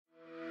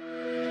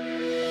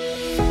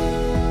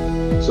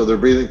So they're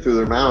breathing through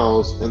their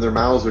mouths, and their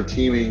mouths are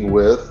teeming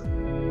with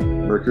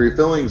mercury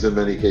fillings in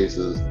many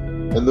cases.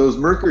 And those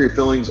mercury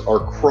fillings are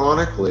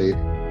chronically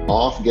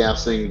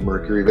off-gassing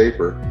mercury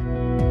vapor.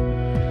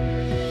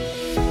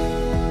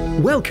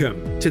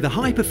 Welcome to the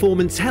High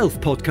Performance Health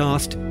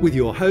Podcast with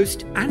your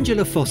host,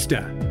 Angela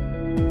Foster.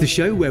 The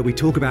show where we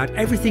talk about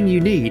everything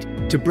you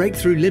need to break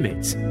through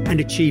limits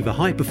and achieve a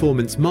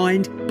high-performance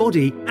mind,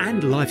 body,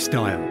 and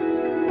lifestyle.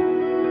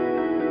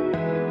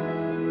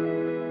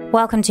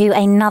 Welcome to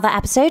another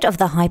episode of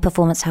the High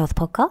Performance Health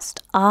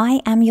Podcast.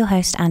 I am your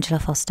host, Angela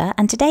Foster,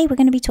 and today we're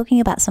going to be talking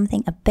about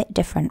something a bit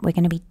different. We're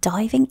going to be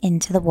diving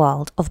into the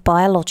world of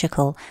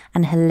biological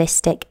and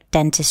holistic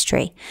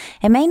dentistry.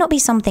 It may not be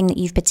something that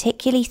you've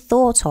particularly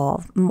thought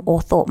of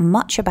or thought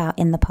much about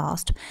in the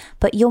past,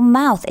 but your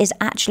mouth is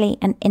actually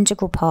an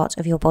integral part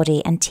of your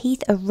body, and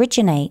teeth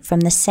originate from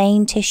the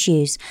same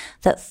tissues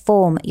that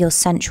form your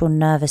central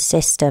nervous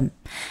system.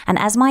 And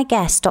as my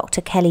guest,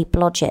 Dr. Kelly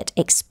Blodgett,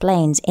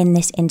 explains in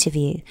this interview,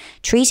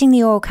 treating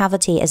the oral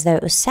cavity as though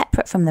it was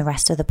separate from the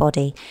rest of the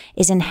body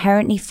is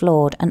inherently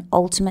flawed and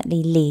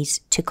ultimately leads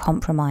to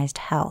compromised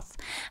health.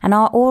 And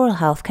our oral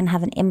health can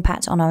have an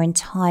impact on our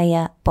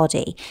entire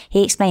body.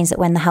 He explains that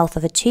when the health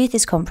of a tooth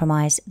is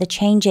compromised, the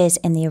changes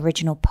in the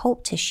original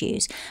pulp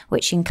tissues,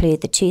 which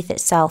include the tooth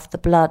itself, the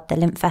blood, the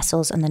lymph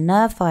vessels, and the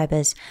nerve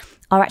fibers,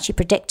 are actually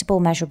predictable,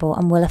 measurable,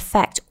 and will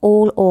affect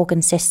all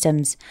organ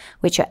systems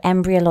which are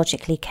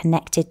embryologically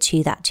connected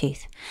to that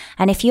tooth.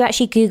 And if you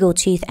actually Google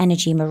tooth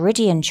energy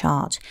meridian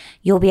chart,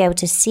 you'll be able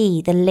to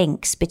see the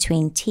links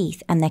between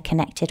teeth and their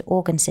connected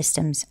organ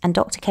systems. And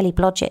Dr. Kelly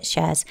Blodgett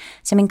shares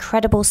some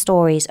incredible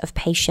stories of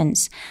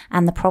patients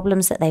and the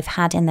problems that they've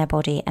had in their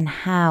body and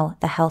how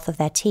the health of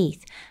their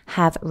teeth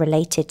have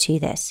related to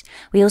this.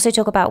 We also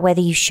talk about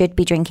whether you should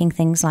be drinking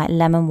things like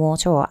lemon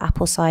water or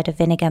apple cider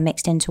vinegar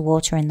mixed into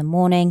water in the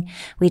morning.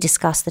 We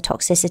discuss the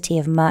toxicity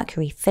of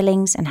mercury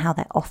fillings and how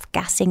they're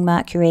off-gassing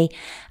mercury.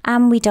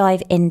 And we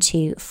dive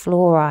into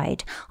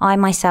fluoride. I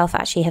myself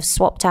actually have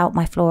swapped out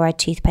my fluoride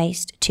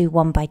toothpaste to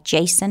one by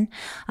Jason,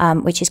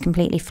 which is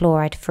completely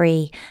fluoride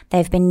free.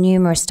 There have been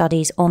numerous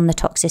studies on the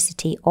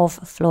toxicity of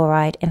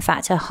fluoride. In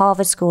fact, a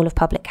Harvard School of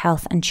Public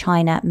Health and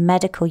China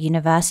Medical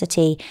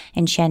University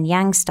in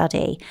Shenyang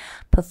study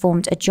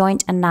performed a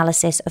joint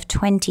analysis of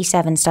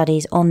 27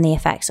 studies on the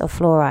effects of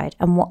fluoride.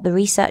 And what the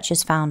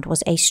researchers found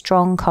was a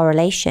strong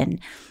correlation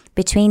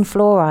between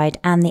fluoride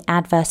and the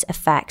adverse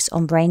effects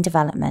on brain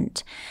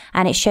development.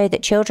 And it showed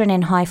that children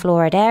in high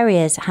fluoride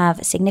areas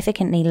have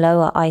significantly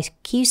lower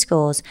IQ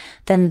scores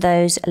than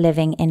those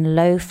living in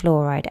low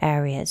fluoride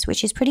areas,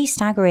 which is pretty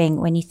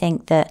staggering when you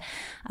think that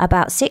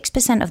about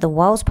 6% of the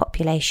world's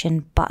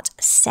population, but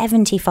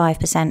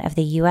 75% of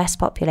the US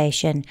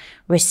population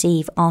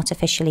receive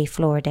artificially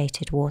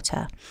fluoridated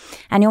water.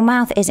 And your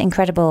mouth is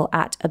incredible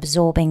at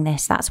absorbing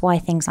this. That's why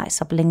things like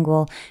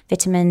sublingual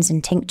vitamins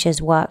and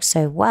tinctures work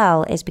so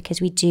well, is because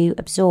we do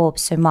absorb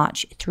so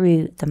much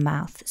through the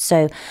mouth.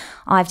 So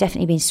I've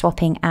definitely been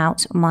swapping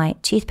out my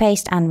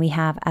toothpaste, and we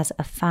have as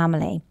a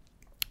family.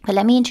 But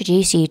let me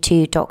introduce you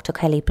to Dr.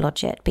 Kelly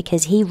Blodgett,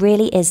 because he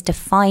really is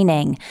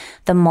defining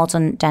the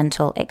modern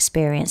dental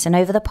experience. And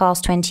over the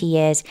past 20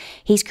 years,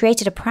 he's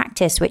created a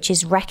practice which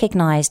is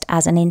recognized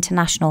as an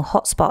international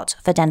hotspot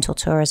for dental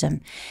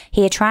tourism.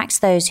 He attracts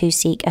those who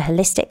seek a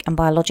holistic and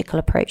biological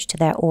approach to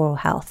their oral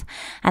health.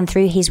 And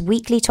through his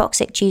weekly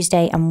Toxic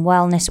Tuesday and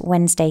Wellness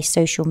Wednesday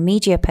social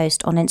media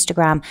post on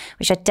Instagram,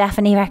 which I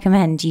definitely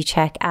recommend you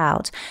check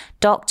out,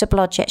 Dr.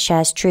 Blodgett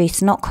shares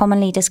truths not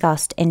commonly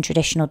discussed in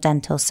traditional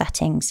dental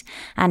settings.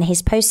 And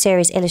his post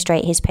series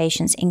illustrate his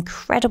patients'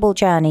 incredible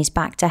journeys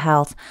back to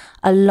health,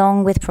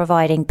 along with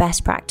providing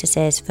best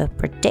practices for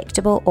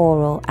predictable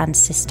oral and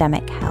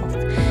systemic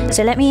health.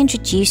 So let me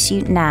introduce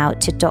you now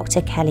to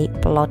Dr. Kelly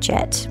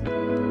Blodgett.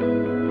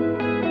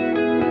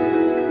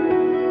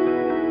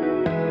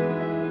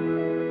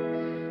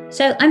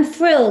 So I'm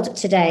thrilled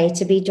today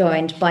to be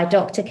joined by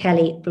Dr.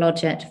 Kelly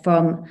Blodgett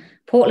from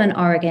Portland,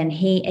 Oregon.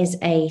 He is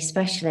a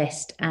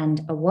specialist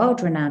and a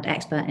world-renowned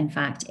expert, in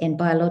fact, in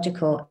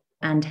biological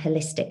and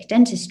holistic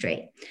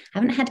dentistry. I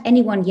haven't had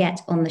anyone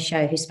yet on the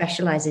show who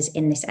specializes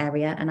in this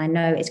area, and I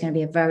know it's going to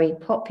be a very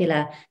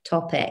popular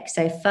topic.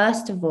 So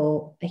first of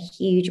all, a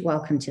huge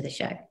welcome to the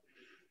show.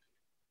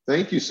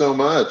 Thank you so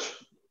much.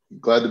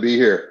 Glad to be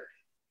here.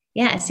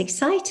 Yeah, it's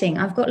exciting.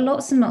 I've got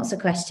lots and lots of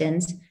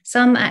questions,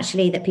 some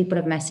actually that people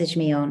have messaged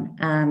me on.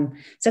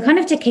 So kind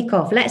of to kick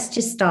off, let's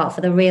just start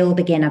for the real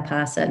beginner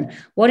person.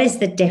 What is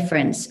the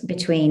difference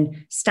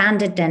between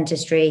standard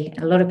dentistry?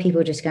 A lot of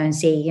people just go and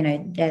see,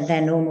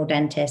 their normal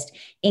dentist,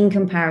 in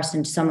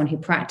comparison to someone who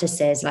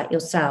practices, like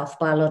yourself,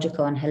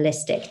 biological and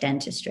holistic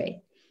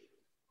dentistry.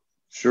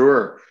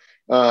 Sure.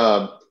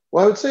 Well,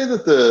 I would say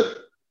that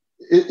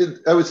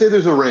I would say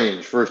there's a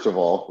range, first of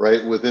all,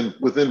 right?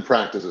 Within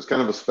practice, it's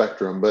kind of a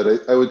spectrum,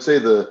 but I would say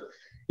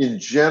in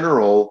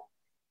general,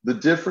 the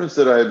difference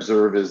that I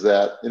observe is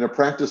that in a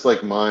practice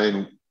like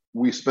mine,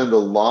 we spend a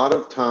lot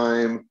of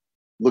time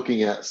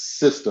looking at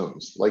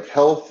systems, like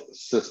health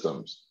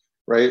systems,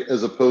 right?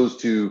 As opposed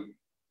to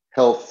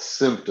health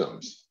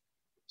symptoms.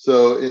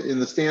 So in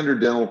the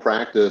standard dental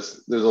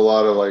practice, there's a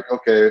lot of like,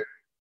 okay,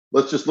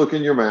 let's just look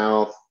in your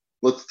mouth.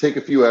 Let's take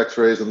a few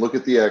x-rays and look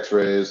at the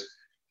x-rays.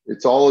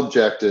 It's all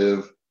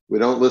objective. We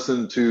don't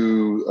listen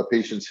to a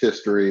patient's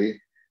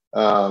history.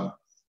 I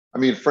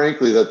mean,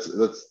 frankly, that's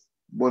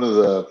one of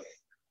the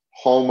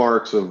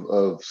hallmarks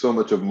of so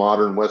much of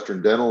modern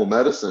Western dental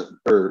medicine,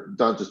 or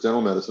not just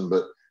dental medicine,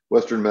 but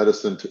Western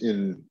medicine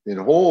in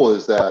whole,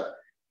 is that,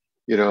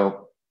 you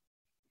know,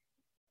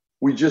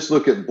 we just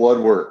look at blood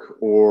work,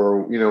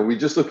 or, you know, we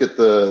just look at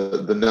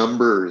the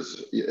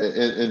numbers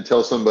and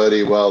tell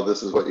somebody, well,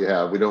 this is what you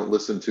have. We don't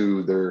listen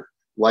to their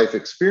life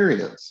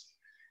experience.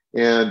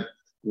 And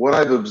what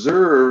I've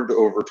observed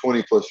over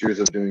 20 plus years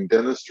of doing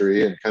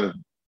dentistry and kind of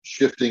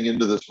shifting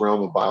into this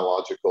realm of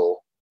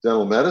biological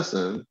dental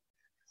medicine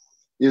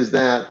is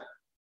that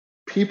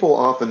people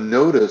often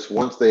notice,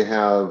 once they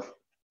have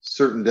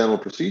certain dental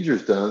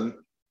procedures done,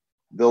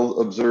 they'll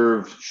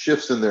observe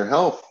shifts in their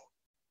health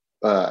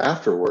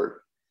afterward.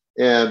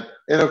 And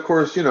of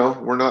course, you know,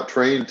 we're not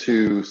trained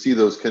to see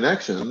those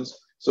connections,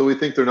 so we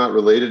think they're not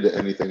related to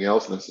anything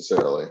else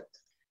necessarily.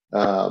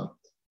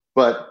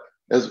 But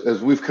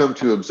as we've come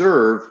to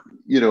observe,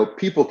 you know,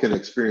 people can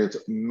experience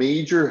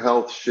major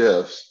health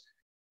shifts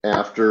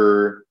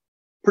after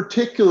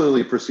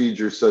particularly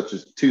procedures such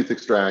as tooth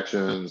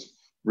extractions,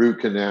 root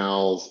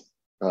canals,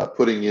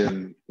 putting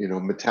in, you know,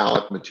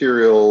 metallic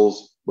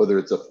materials, whether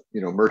it's a, you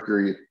know,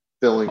 mercury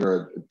filling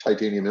or a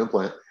titanium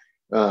implant.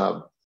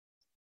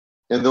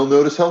 And they'll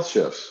notice health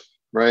shifts,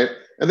 right?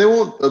 And they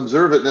won't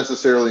observe it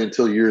necessarily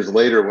until years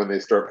later when they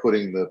start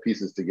putting the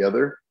pieces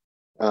together.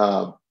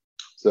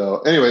 So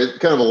anyway, it's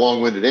kind of a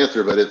long-winded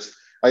answer, but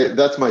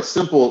that's my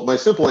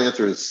simple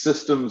answer is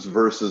systems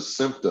versus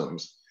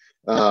symptoms.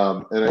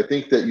 And I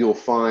think that you'll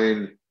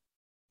find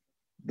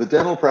the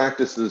dental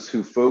practices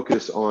who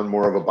focus on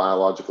more of a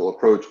biological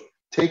approach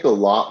take a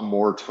lot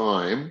more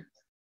time.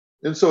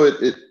 And so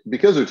it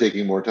because they're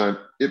taking more time,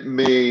 it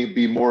may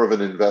be more of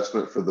an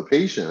investment for the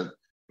patient,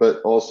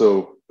 but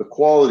also the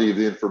quality of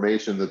the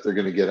information that they're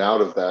going to get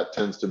out of that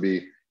tends to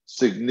be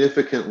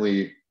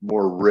significantly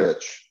more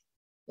rich,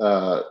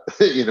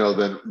 you know,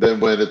 than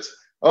when it's,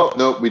 oh,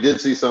 no, we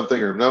did see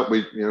something, or no,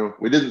 we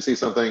didn't see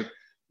something,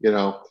 you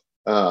know.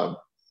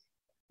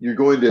 You're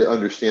going to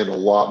understand a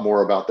lot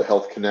more about the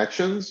health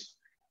connections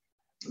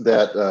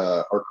that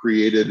are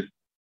created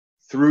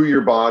through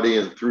your body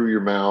and through your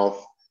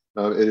mouth.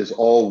 It is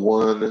all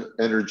one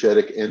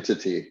energetic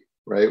entity,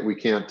 right? We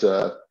can't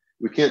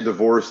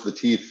divorce the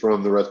teeth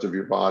from the rest of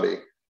your body,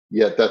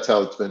 yet that's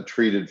how it's been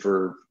treated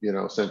for, you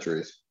know,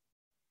 centuries.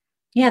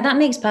 Yeah, that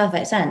makes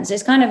perfect sense.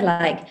 It's kind of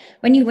like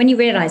when you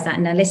realize that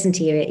and I listen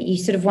to you, you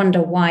sort of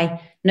wonder why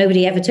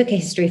nobody ever took a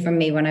history from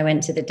me when I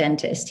went to the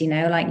dentist, you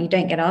know, like you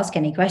don't get asked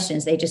any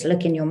questions. They just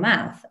look in your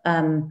mouth.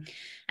 And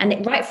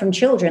right from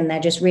children, they're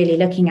just really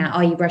looking at,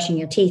 are you brushing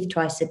your teeth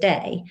twice a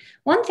day?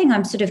 One thing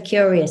I'm sort of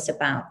curious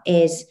about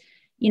is,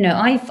 you know,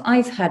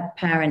 I've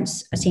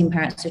seen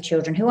parents of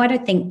children who I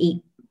don't think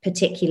eat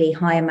particularly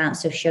high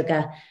amounts of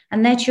sugar,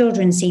 and their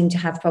children seem to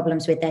have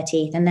problems with their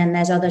teeth. And then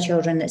there's other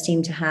children that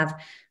seem to have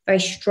very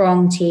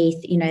strong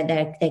teeth, you know,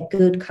 they're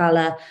good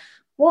color.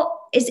 What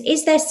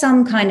is there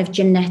some kind of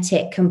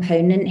genetic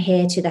component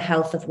here to the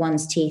health of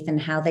one's teeth and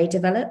how they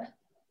develop?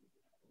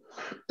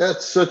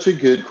 That's such a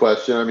good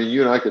question. I mean,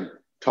 you and I could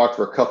talk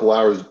for a couple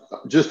hours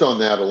just on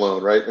that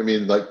alone, right? I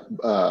mean, like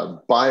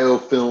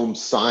biofilm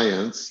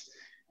science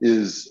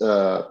is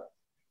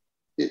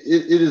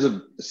it is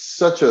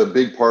such a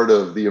big part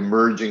of the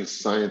emerging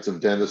science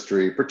of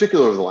dentistry,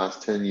 particularly over the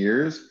last 10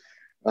 years.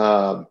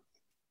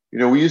 You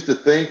know, we used to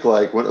think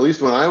like, at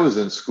least when I was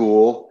in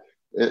school,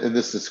 and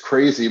this is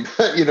crazy,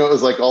 but, you know, it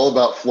was like all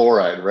about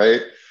fluoride,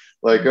 right?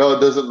 Like, oh, it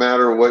doesn't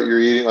matter what you're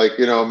eating. Like,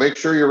 you know, make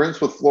sure you rinse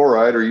with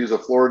fluoride or use a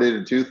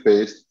fluoridated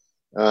toothpaste.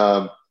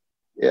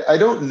 I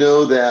don't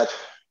know that,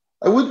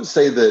 I wouldn't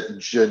say that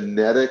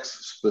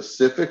genetics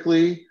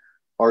specifically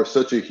are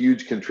such a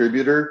huge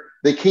contributor.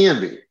 They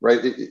can be, right?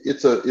 It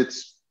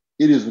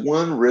is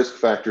one risk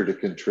factor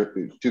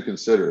to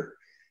consider.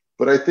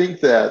 But I think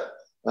that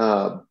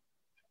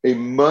a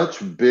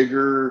much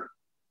bigger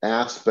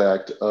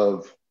aspect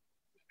of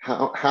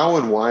how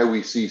and why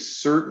we see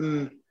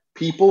certain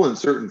people and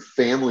certain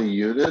family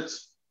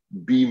units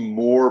be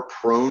more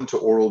prone to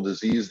oral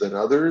disease than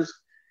others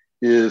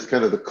is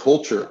kind of the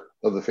culture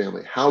of the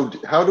family. How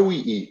do we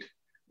eat?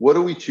 What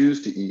do we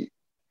choose to eat?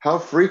 How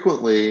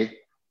frequently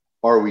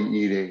are we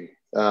eating?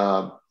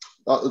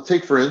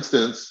 Take for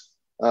instance,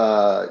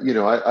 you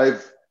know,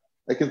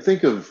 I can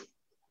think of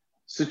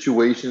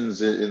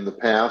situations in the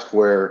past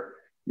where,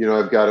 you know,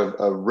 I've got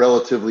a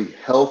relatively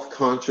health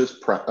conscious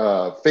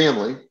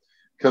family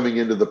coming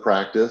into the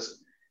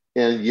practice,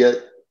 and yet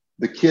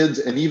the kids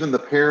and even the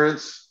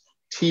parents'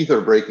 teeth are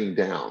breaking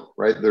down,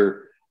 right?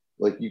 They're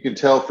like, you can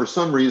tell for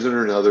some reason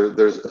or another,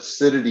 there's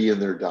acidity in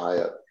their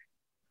diet.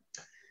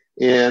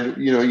 And,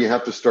 you know, you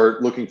have to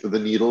start looking for the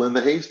needle in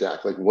the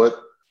haystack. Like what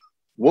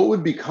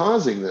would be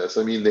causing this?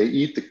 I mean, they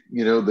eat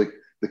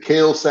the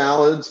kale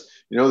salads,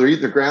 you know, they're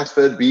eating the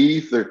grass-fed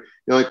beef.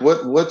 You're like,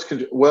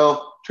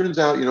 well, turns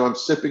out, I'm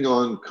sipping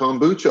on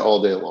kombucha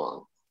all day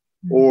long.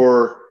 Mm-hmm.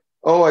 Or,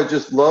 oh, I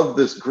just love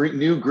this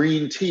new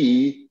green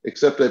tea,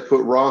 except I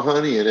put raw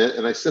honey in it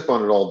and I sip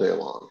on it all day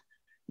long,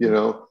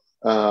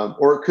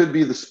 or it could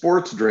be the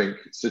sports drink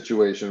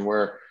situation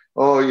where,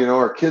 oh,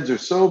 our kids are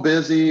so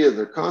busy and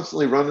they're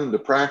constantly running to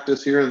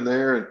practice here and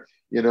there. And,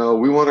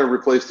 we want to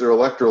replace their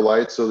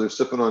electrolytes. So they're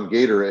sipping on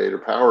Gatorade or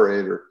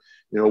Powerade or,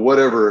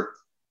 whatever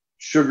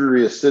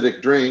sugary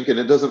acidic drink. And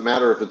it doesn't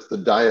matter if it's the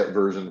diet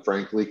version,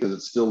 frankly, because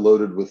it's still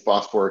loaded with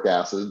phosphoric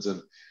acids.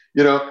 And,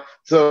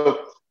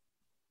 so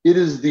it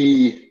is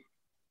the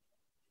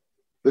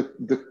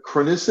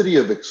chronicity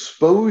of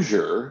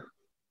exposure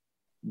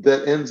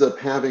that ends up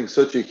having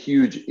such a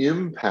huge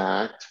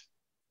impact,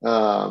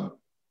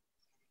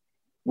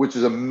 which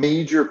is a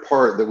major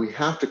part that we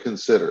have to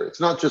consider.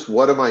 It's not just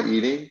what am I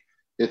eating,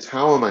 it's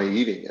how am I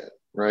eating it,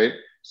 right?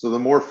 So the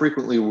more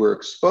frequently we're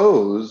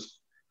exposed,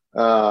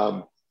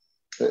 that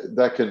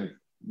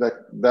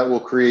will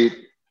create,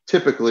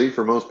 typically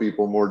for most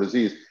people, more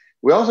disease.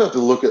 We also have to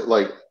look at,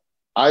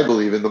 I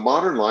believe in the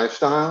modern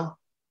lifestyle,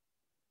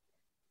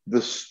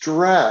 the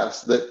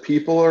stress that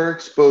people are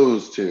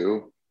exposed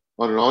to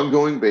on an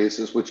ongoing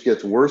basis, which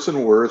gets worse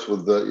and worse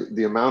with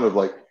the amount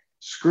of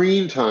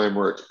screen time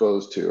we're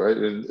exposed to, right?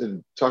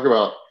 And talk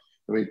about,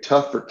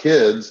 tough for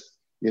kids,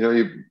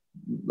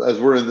 as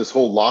we're in this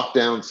whole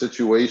lockdown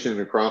situation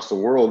across the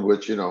world,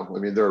 which, there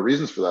are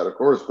reasons for that, of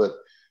course, but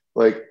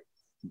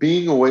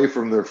being away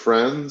from their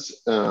friends,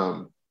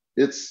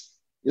 it's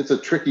a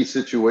tricky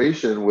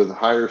situation with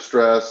higher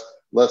stress,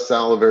 less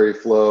salivary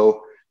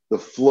flow, the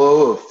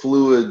flow of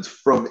fluids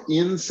from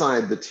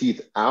inside the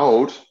teeth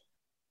out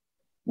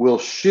will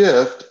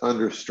shift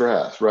under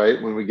stress,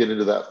 right? When we get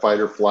into that fight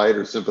or flight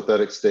or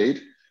sympathetic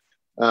state.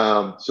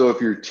 So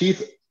if your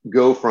teeth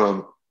go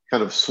from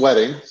kind of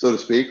sweating, so to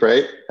speak,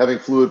 right, having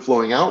fluid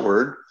flowing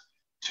outward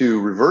to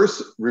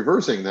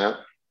reversing that,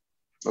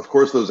 of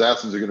course, those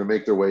acids are going to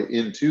make their way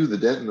into the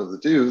dentin of the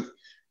tooth.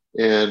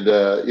 And,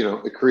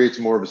 it creates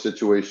more of a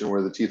situation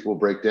where the teeth will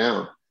break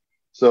down.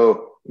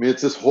 So,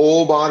 it's this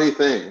whole body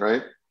thing,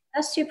 right?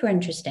 That's super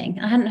interesting.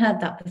 I hadn't heard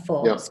that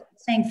before. Yeah. So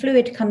saying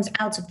fluid comes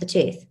out of the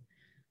tooth.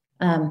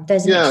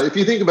 If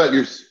you think about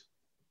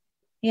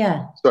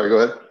Yeah. Sorry, go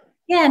ahead.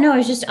 Yeah,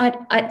 no,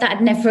 that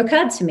had never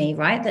occurred to me,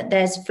 right? That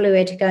there's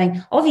fluid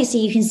going. Obviously,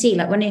 you can see,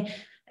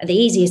 the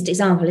easiest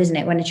example, isn't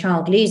it? When a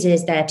child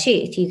loses their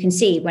tooth, you can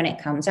see when it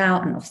comes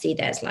out, and obviously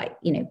there's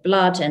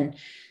blood, and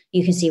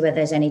you can see whether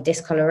there's any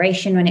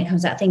discoloration when it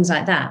comes out, things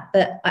like that.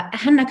 But it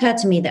hadn't occurred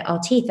to me that our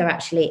teeth are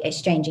actually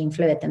exchanging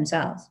fluid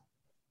themselves.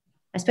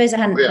 I suppose I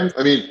hadn't. Yeah,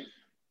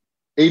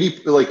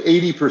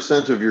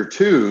 80% of your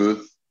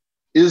tooth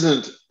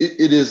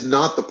it is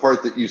not the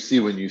part that you see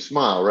when you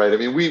smile, right?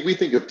 We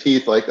think of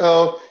teeth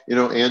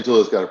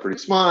Angela's got a pretty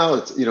smile.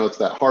 It's, it's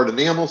that hard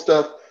enamel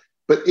stuff,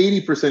 but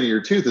 80% of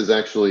your tooth is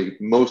actually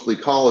mostly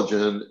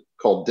collagen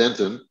called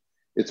dentin.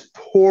 It's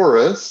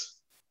porous,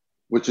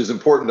 which is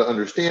important to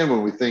understand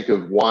when we think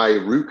of why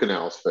root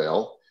canals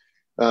fail.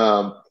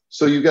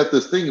 So you've got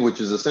this thing,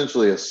 which is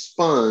essentially a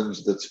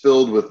sponge that's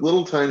filled with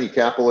little tiny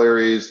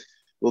capillaries,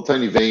 little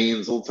tiny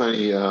veins, little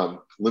tiny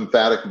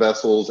lymphatic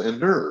vessels and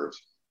nerves.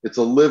 It's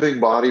a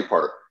living body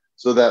part.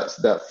 So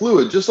that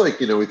fluid, just like,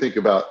 we think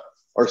about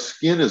our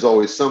skin is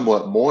always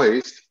somewhat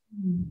moist,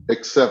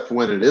 except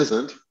when it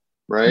isn't,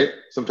 right?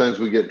 Sometimes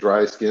we get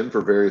dry skin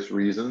for various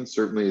reasons.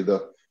 Certainly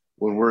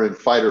when we're in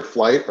fight or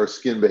flight, our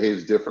skin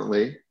behaves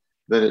differently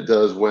than it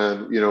does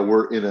when,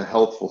 we're in a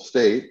healthful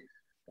state.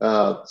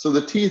 So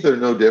the teeth are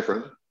no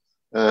different.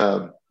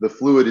 The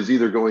fluid is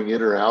either going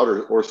in or out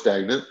or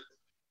stagnant.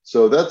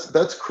 So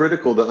that's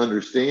critical to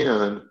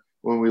understand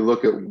when we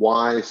look at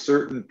why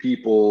certain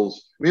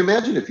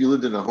imagine if you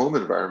lived in a home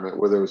environment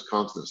where there was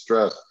constant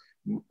stress,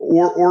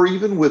 or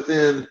even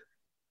within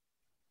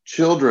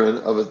children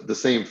of the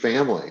same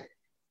family,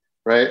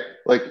 right?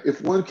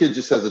 If one kid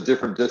just has a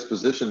different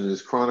disposition and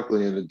is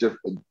chronically in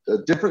a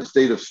different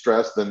state of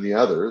stress than the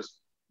others,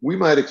 we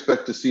might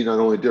expect to see not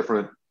only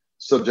different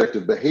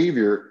subjective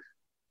behavior,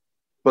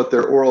 but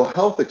their oral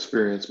health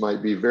experience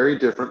might be very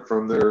different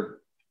from their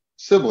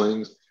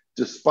siblings,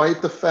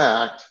 despite the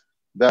fact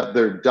that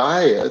their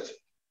diet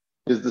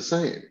is the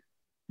same.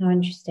 How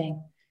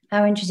interesting.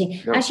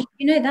 Yeah. Actually,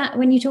 that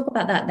when you talk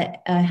about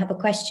that I have a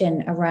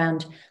question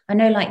around, I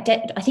know I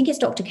think it's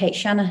Dr. Kate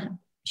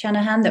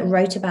Shanahan that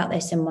wrote about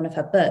this in one of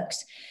her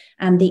books,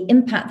 and the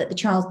impact that the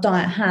child's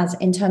diet has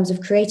in terms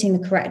of creating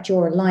the correct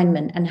jaw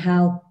alignment, and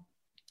how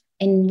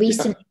in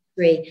recent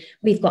history,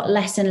 we've got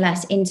less and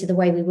less into the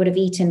way we would have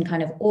eaten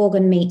kind of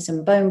organ meats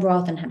and bone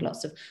broth and had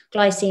lots of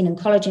glycine and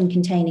collagen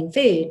containing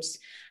foods.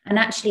 And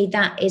actually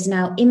that is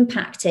now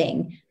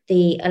impacting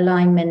the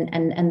alignment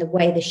and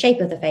the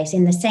shape of the face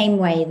in the same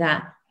way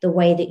that the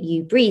way that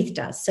you breathe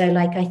does. So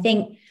I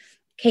think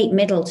Kate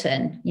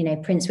Middleton,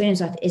 Prince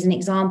William's wife, is an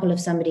example of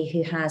somebody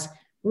who has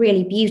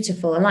really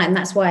beautiful alignment.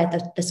 That's why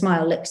the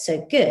smile looks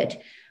so good.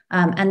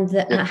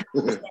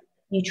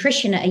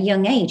 Nutrition at a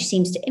young age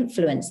seems to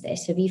influence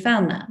this. Have you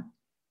found that?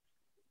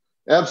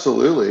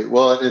 Absolutely.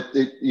 Well,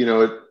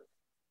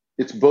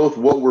 it's both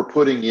what we're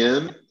putting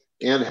in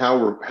and how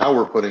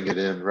we're putting it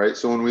in, right?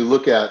 So when we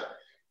look at,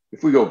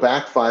 if we go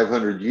back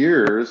 500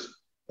 years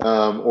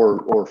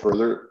or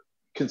further,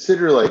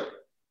 consider like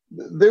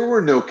there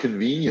were no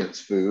convenience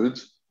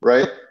foods,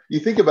 right? You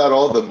think about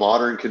all the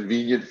modern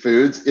convenient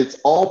foods, it's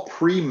all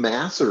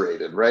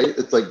pre-macerated, right?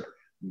 It's like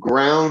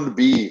ground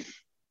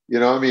beef.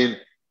 I mean,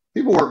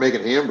 people weren't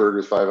making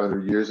hamburgers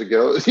 500 years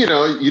ago.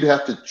 You'd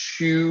have to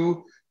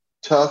chew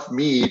tough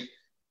meat.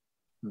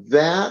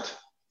 That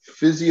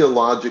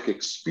physiologic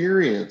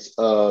experience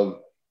of,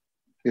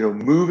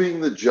 moving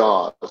the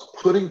jaws,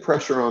 putting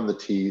pressure on the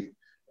teeth,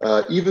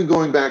 even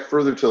going back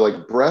further to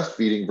like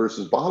breastfeeding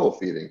versus bottle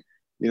feeding,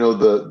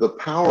 the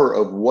power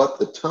of what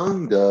the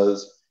tongue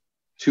does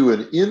to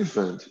an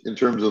infant in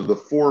terms of the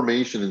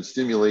formation and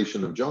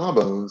stimulation of jaw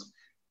bones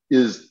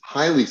is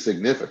highly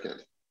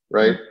significant,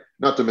 right?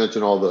 Not to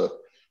mention all the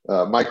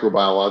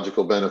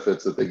microbiological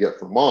benefits that they get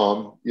from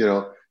mom,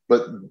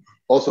 but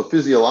also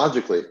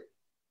physiologically,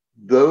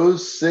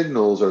 those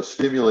signals are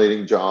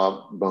stimulating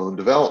jaw bone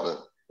development.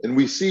 And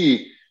we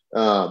see,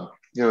 we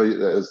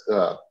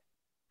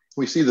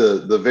see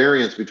the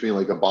variance between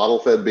like a bottle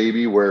fed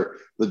baby where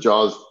the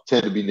jaws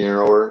tend to be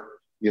narrower,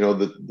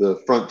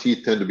 the front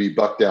teeth tend to be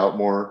bucked out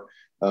more,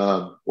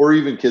 or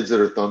even kids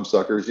that are thumb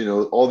suckers,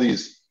 all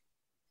these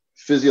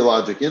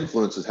physiologic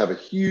influences have a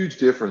huge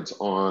difference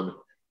on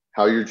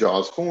how your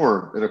jaws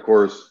form. And of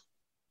course,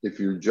 if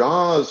your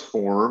jaws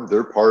form,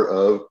 they're part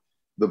of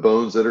the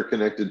bones that are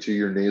connected to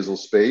your nasal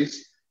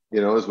space.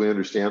 As we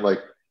understand, like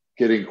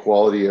getting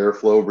quality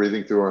airflow,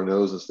 breathing through our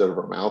nose instead of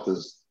our mouth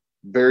is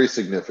very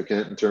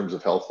significant in terms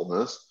of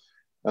healthfulness.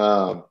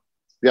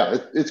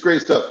 It's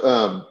great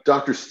stuff.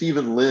 Dr.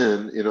 Stephen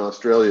Lin in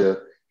Australia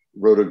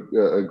wrote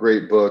a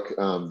great book,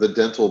 The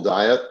Dental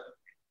Diet.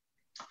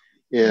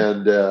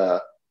 And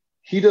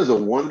he does a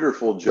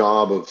wonderful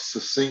job of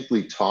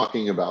succinctly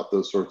talking about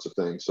those sorts of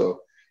things. So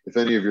if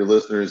any of your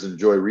listeners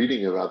enjoy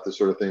reading about this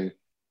sort of thing,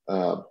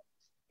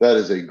 that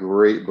is a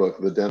great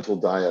book, The Dental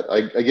Diet.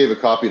 I gave a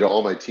copy to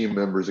all my team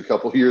members a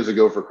couple of years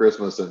ago for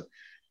Christmas, and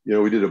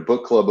we did a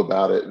book club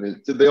about it,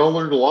 and they all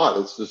learned a lot.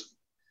 It's just,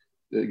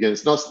 again,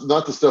 it's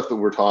not the stuff that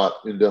we're taught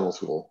in dental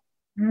school.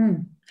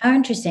 How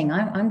interesting.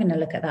 I'm going to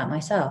look at that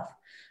myself.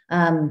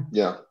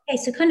 Okay,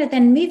 so kind of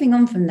then moving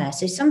on from there.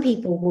 So some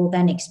people will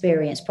then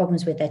experience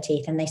problems with their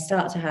teeth and they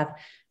start to have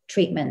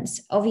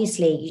treatments.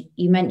 Obviously,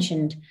 you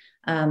mentioned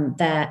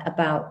there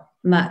about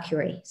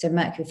mercury. So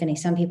mercury filling,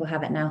 some people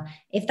have it now.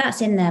 If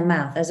that's in their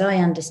mouth, as I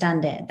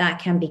understand it, that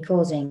can be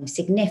causing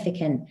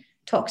significant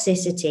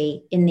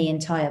toxicity in the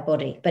entire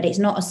body. But it's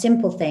not a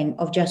simple thing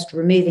of just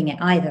removing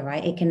it either,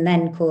 right? It can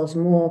then cause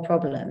more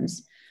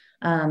problems.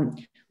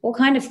 What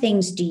kind of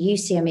things do you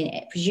see? I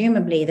mean,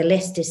 presumably the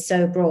list is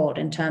so broad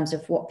in terms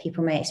of what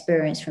people may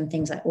experience from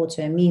things like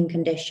autoimmune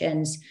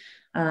conditions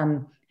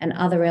and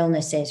other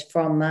illnesses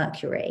from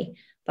mercury.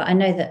 But I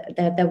know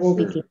that there will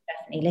be people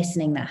definitely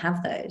listening that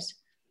have those.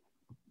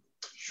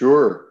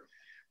 Sure.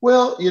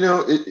 Well,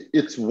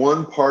 it's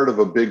one part of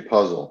a big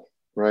puzzle,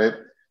 right?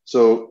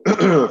 So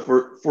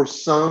for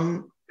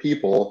some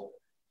people,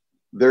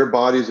 their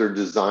bodies are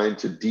designed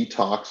to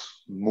detox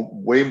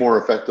way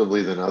more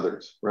effectively than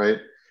others, right?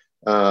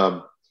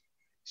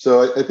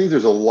 So I think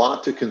there's a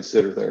lot to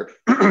consider there.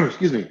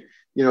 Excuse me.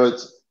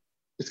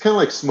 It's kind of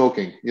like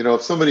smoking.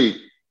 If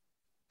somebody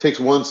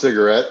takes one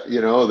cigarette,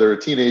 they're a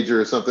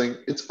teenager or something,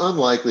 it's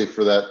unlikely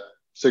for that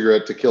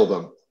cigarette to kill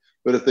them.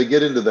 But if they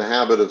get into the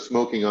habit of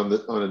smoking on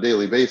a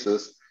daily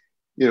basis,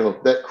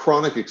 that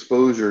chronic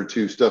exposure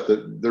to stuff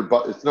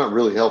that it's not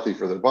really healthy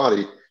for their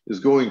body is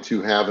going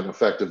to have an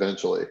effect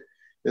eventually.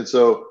 And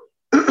so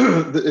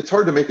it's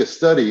hard to make a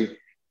study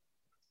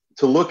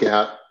to look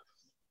at,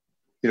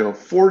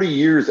 40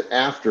 years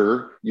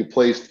after you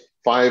placed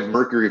 5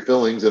 mercury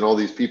fillings in all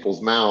these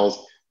people's mouths,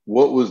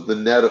 what was the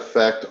net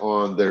effect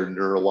on their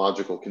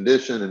neurological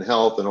condition and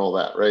health and all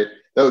that, right?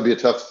 That would be a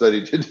tough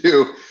study to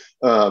do,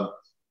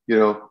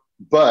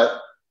 but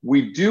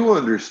we do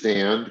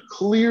understand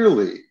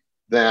clearly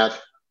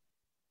that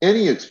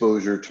any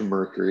exposure to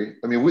mercury,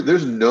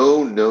 there's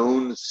no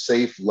known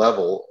safe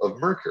level of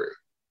mercury,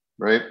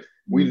 right?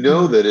 We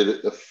know that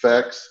it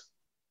affects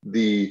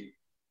the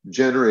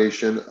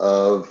generation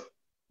of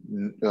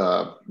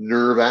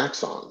nerve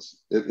axons.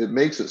 It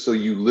makes it so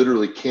you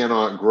literally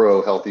cannot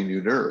grow healthy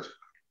new nerves.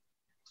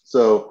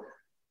 So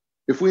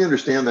if we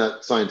understand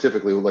that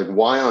scientifically, like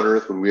why on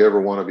earth would we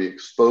ever want to be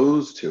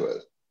exposed to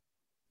it?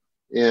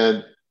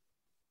 And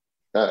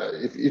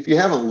if you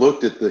haven't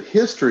looked at the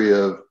history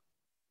of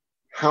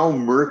how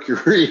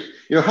mercury,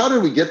 how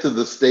did we get to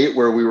the state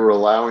where we were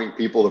allowing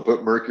people to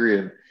put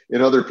mercury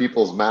in other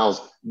people's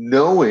mouths,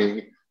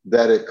 knowing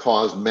that it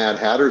caused Mad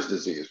Hatter's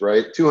disease,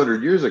 right?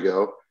 200 years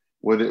ago,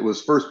 when it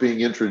was first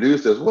being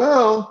introduced as,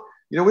 well,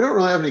 we don't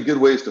really have any good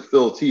ways to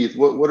fill teeth.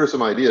 What are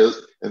some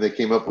ideas? And they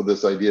came up with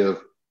this idea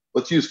of,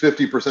 let's use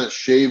 50%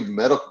 shaved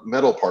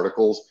metal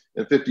particles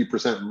and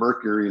 50%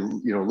 mercury,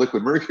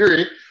 liquid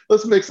mercury.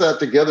 Let's mix that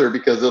together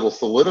because it'll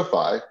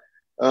solidify.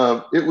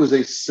 It was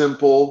a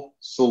simple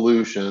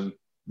solution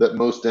that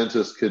most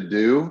dentists could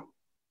do.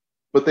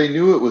 but they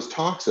knew it was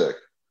toxic.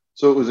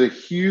 So it was a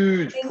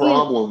huge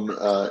problem.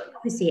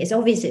 Obviously, it's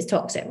obvious it's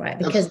toxic, right?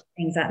 Because of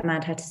things like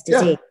Mad Hatter's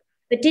disease. Yeah.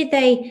 But did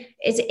they,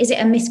 is it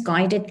a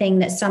misguided thing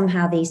that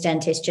somehow these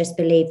dentists just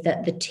believe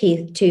that the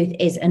tooth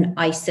is an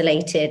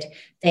isolated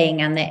thing,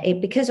 and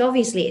that because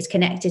obviously it's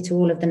connected to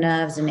all of the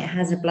nerves and it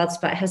has a blood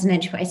supply, it has an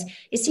entrail.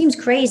 It seems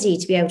crazy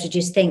to be able to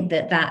just think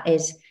that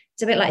is,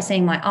 it's a bit like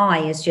saying my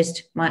eye is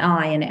just my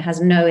eye and it has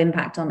no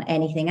impact on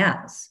anything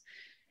else.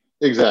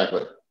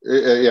 Exactly.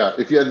 Yeah.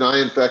 If you had an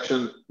eye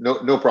infection,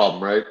 no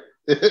problem, right?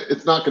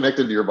 It's not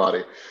connected to your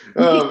body.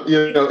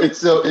 It's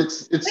so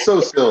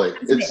silly.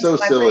 It's so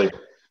silly.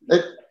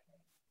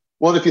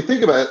 Well, if you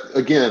think about it,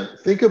 again,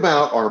 think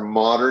about our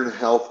modern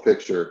health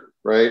picture,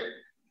 right?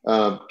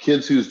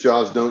 Kids whose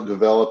jaws don't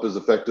develop as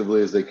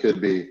effectively as they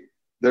could be.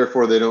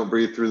 Therefore, they don't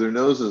breathe through their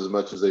noses as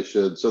much as they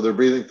should. So they're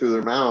breathing through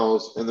their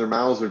mouths, and their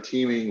mouths are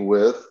teeming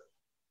with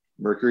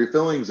mercury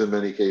fillings in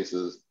many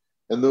cases.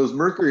 And those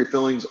mercury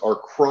fillings are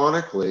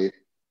chronically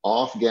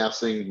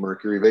off-gassing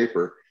mercury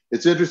vapor.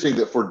 It's interesting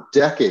that for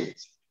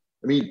decades,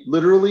 I mean,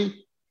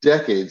 literally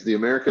decades, the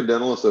American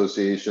Dental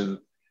Association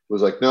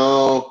was like,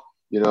 no,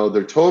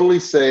 they're totally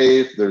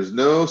safe. There's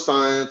no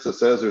science that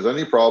says there's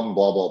any problem,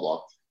 blah, blah,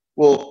 blah.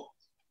 Well,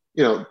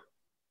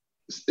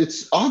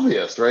 it's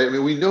obvious, right? I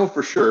mean, we know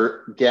for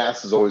sure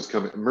gas is always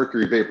coming,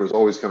 mercury vapor is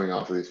always coming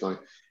off of these things.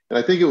 And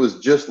I think it was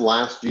just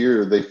last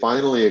year they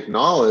finally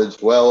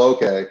acknowledged, well,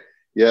 okay,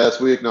 yes,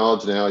 we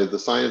acknowledge now the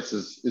science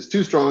is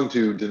too strong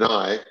to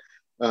deny.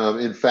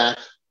 In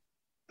fact,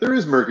 there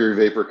is mercury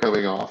vapor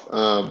coming off.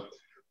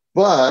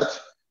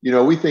 But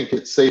we think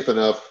it's safe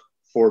enough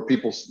for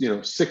people,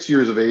 6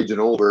 years of age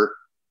and older,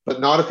 but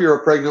not if you're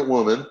a pregnant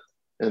woman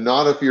and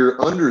not if you're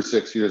under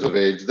 6 years of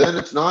age, then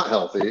it's not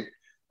healthy.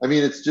 I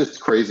mean, it's just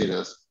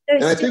craziness. So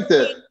and I think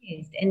that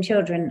used in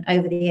children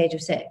over the age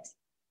of 6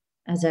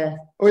 as a.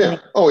 Oh yeah.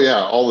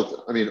 All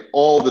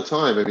the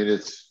time. I mean,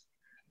 it's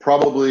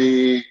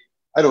probably,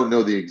 I don't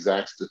know the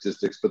exact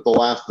statistics, but the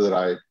last that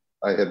I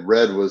had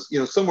read was,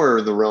 somewhere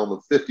in the realm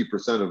of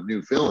 50% of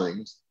new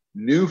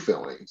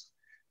fillings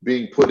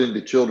being put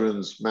into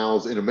children's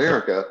mouths in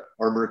America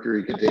are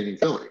mercury containing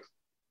fillings.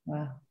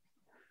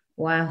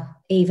 Wow.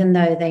 Even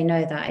though they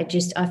know that,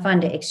 I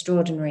find it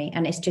extraordinary,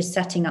 and it's just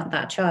setting up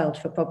that child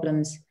for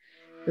problems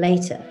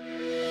later.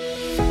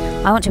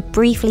 I want to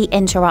briefly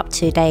interrupt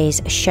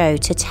today's show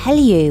to tell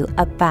you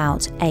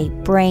about a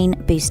brain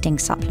boosting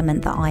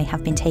supplement that I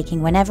have been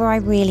taking whenever I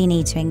really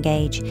need to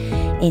engage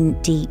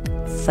in deep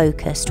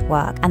focused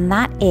work, and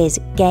that is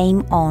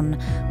Game On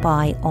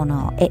by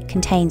Honor. It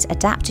contains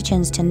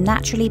adaptogens to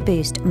naturally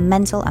boost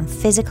mental and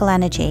physical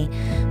energy,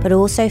 but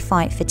also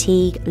fight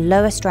fatigue,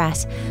 lower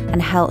stress, and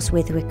helps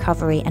with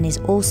recovery, and is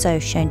also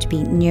shown to be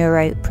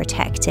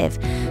neuroprotective.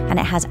 And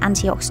it has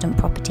antioxidant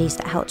properties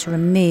that help to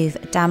remove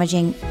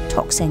damaging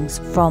toxins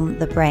from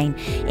the brain.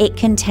 It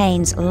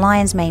contains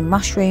lion's mane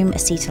mushroom,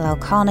 acetyl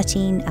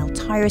L-carnitine,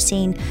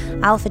 L-tyrosine,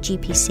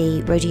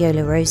 alpha-GPC,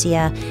 rhodiola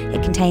rosea.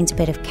 It contains a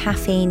bit of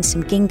caffeine,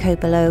 some ginkgo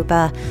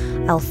biloba,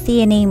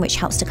 L-theanine, which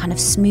helps to kind of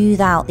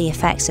smooth out the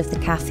effects of the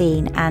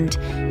caffeine, and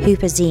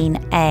huperzine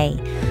A.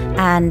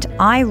 And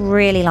I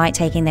really like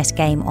taking this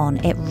Game On.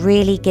 It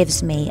really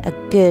gives me a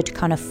good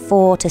kind of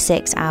 4 to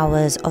 6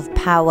 hours of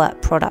power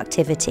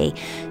productivity.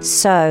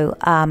 So,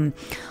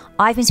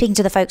 I've been speaking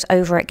to the folks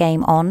over at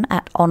Game On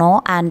at Honor,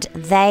 and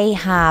they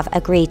have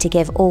agreed to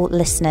give all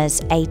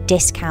listeners a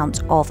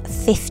discount of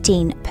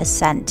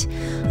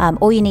 15%.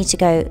 All you need to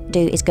go to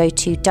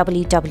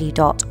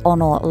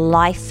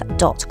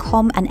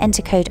www.honorlife.com and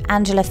enter code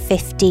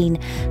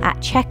Angela15 at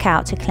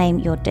checkout to claim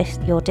your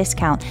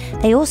discount.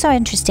 They also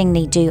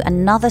interestingly do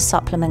another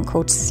supplement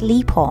called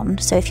Sleep On.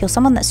 So if you're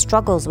someone that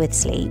struggles with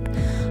sleep,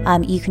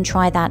 you can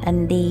try that,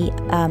 and the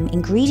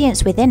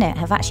ingredients within it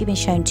have actually been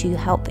shown to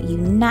help you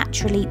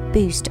naturally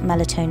boost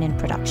melatonin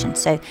production.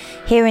 So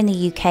here in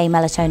the UK,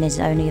 melatonin is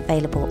only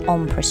available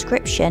on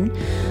prescription,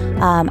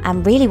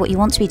 and really what you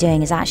want to be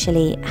doing is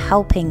actually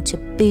helping to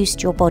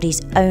boost your body's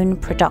own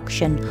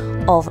production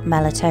of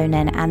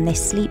melatonin, and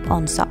this Sleep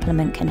On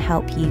supplement can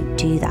help you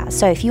do that.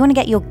 So if you want to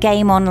get your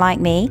game on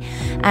like me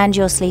and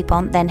your sleep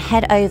on, then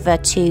head over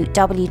to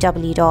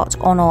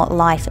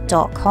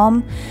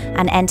www.honorlife.com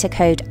and enter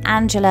code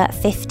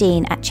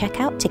Angela15 at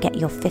checkout to get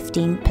your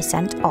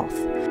 15% off.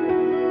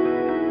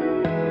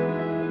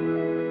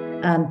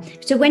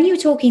 So when you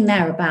were talking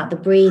there about the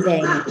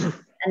breathing,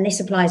 and this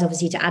applies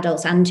obviously to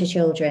adults and to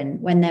children,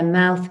 when they're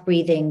mouth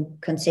breathing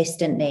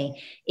consistently,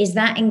 is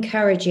that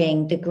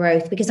encouraging the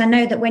growth? Because I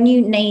know that when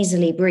you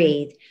nasally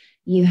breathe,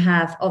 you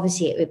have,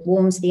 obviously it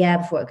warms the air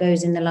before it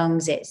goes in the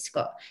lungs. It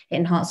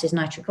enhances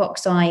nitric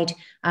oxide,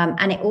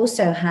 and it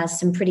also has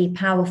some pretty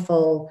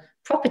powerful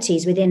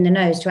properties within the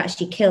nose to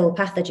actually kill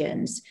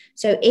pathogens.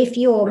 So if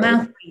you're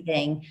mouth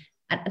breathing,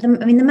 I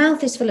mean, the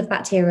mouth is full of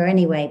bacteria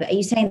anyway, but are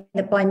you saying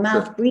that by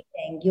mouth breathing,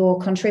 you're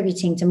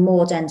contributing to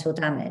more dental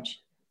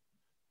damage?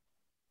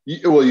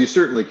 Well, you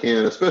certainly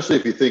can, especially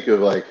if you think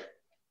of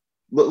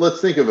let's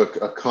think of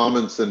a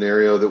common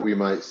scenario that we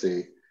might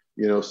see.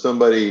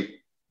 Somebody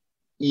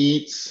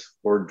eats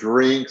or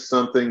drink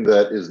something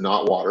that is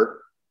not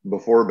water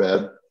before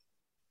bed.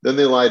 Then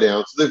they lie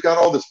down. So they've got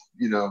all this,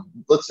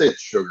 let's say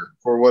it's sugar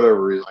for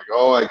whatever reason. Like,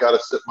 oh, I got to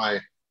sip my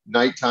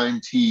nighttime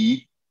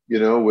tea,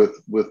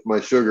 with my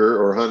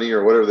sugar or honey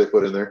or whatever they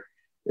put in there.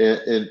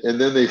 And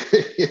then they,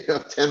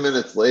 10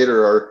 minutes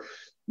later are,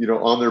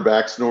 on their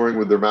back snoring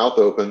with their mouth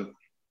open.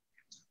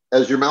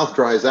 As your mouth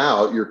dries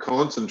out, you're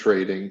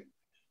concentrating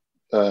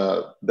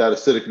that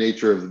acidic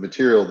nature of the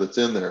material that's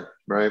in there,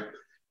 right?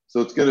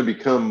 So it's going to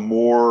become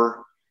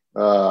more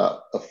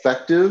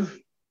effective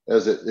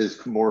as it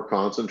is more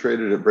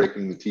concentrated at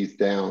breaking the teeth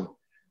down.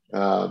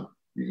 But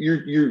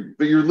you're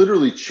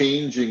literally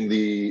changing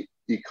the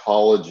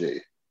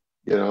ecology,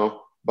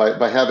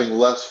 by having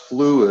less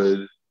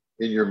fluid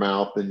in your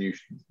mouth than you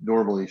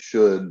normally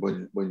should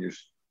when you're,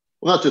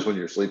 well, not just when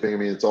you're sleeping. I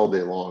mean, it's all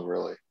day long,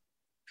 really.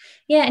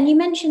 Yeah, and you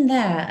mentioned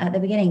there at the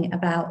beginning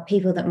about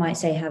people that might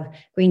say have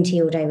green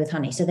tea all day with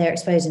honey. So they're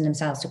exposing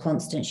themselves to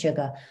constant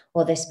sugar,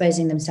 or they're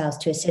exposing themselves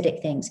to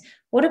acidic things.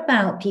 What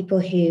about people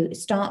who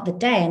start the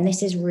day, and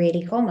this is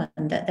really common,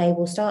 that they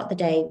will start the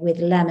day with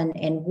lemon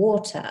in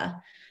water?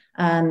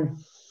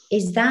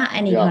 Is that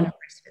any kind of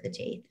risk for the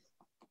teeth?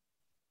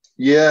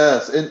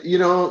 Yes. And,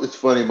 it's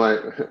funny,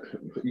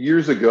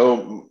 years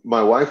ago,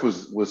 my wife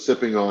was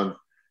sipping on,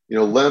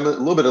 lemon, a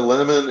little bit of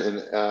lemon and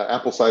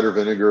apple cider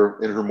vinegar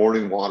in her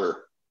morning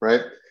water,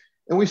 right?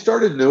 And we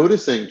started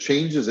noticing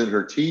changes in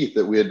her teeth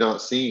that we had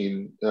not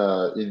seen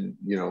in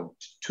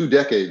 2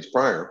 decades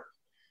prior.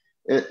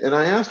 And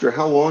I asked her,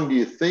 how long do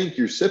you think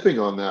you're sipping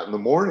on that in the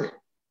morning,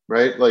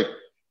 right? Like,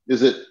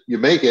 is it you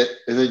make it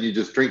and then you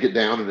just drink it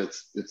down and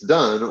it's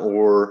done,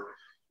 or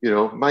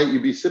might you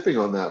be sipping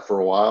on that for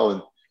a while?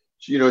 And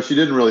she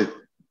didn't really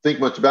think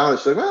much about it.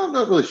 She said, well, I'm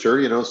not really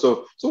sure,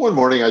 So one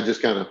morning I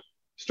just kind of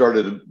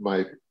started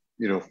my,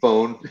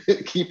 phone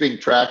keeping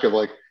track of,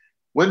 like,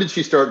 when did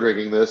she start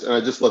drinking this? And I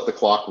just let the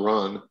clock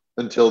run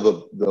until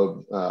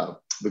the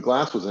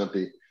glass was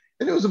empty.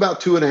 And it was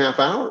about 2.5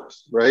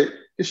 hours, right?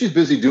 Because she's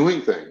busy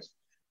doing things,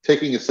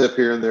 taking a sip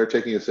here and there,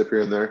 taking a sip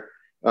here and there.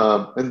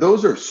 And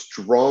those are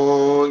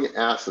strong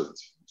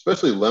acids,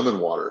 especially lemon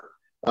water.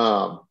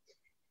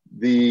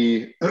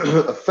 The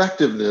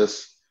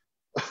effectiveness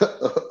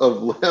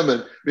of lemon,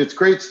 I mean, it's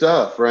great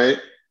stuff, right?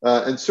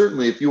 And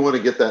certainly if you want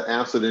to get that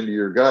acid into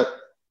your gut,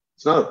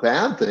 it's not a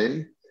bad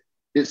thing.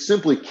 It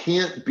simply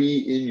can't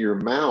be in your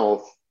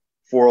mouth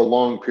for a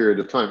long period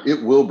of time.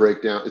 It will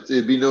break down.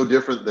 It'd be no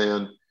different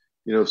than,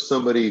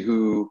 somebody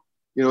who,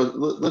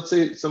 let's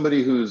say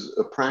somebody who's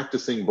a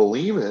practicing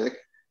bulimic,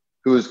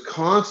 who is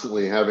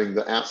constantly having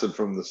the acid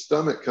from the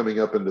stomach coming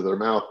up into their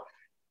mouth.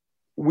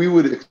 We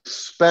would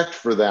expect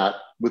for that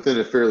within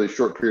a fairly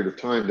short period of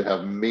time to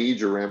have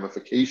major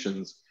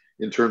ramifications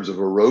in terms of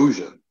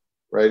erosion,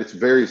 right? It's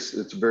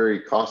very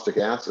caustic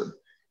acid.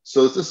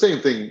 So it's the same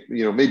thing,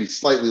 maybe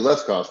slightly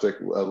less caustic,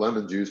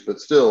 lemon juice, but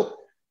still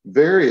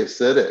very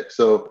acidic.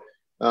 So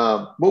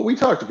what we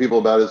talk to people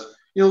about is,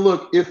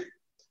 look,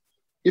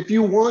 if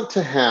you want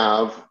to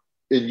have,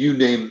 and you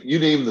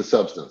name the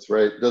substance,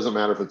 right? It doesn't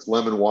matter if it's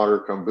lemon water,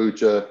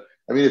 kombucha.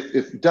 I mean,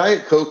 if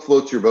Diet Coke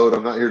floats your boat,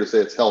 I'm not here to say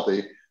it's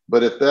healthy,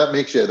 but if that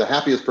makes you the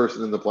happiest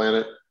person in the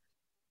planet,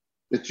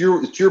 it's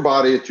your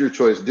body, it's your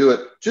choice, do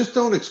it. Just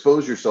don't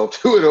expose yourself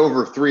to it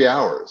over 3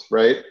 hours,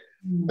 right?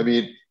 Mm. I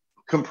mean,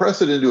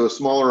 compress it into a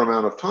smaller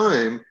amount of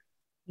time.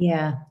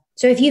 Yeah.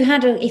 So if you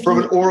had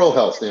from an oral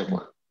health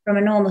standpoint. From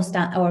a normal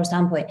oral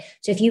standpoint.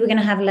 So if you were going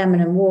to have lemon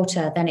and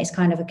water, then it's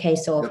kind of a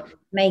case of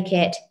make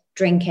it,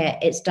 drink it,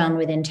 it's done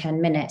within 10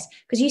 minutes.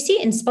 Because you see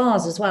it in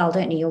spas as well,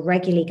 don't you? You'll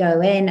regularly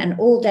go in and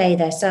all day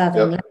they're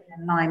serving lemon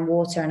and lime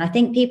water. And I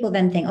think people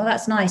then think, oh,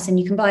 that's nice. And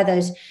you can buy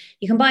these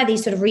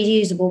sort of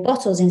reusable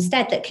bottles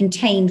instead that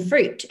contain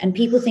fruit. And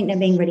people think they're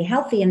being really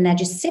healthy and they're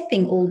just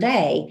sipping all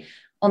day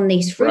on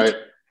these fruit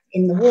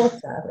in the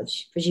water,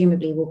 which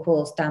presumably will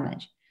cause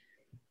damage.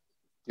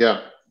 Yeah.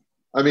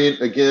 I mean,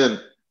 again,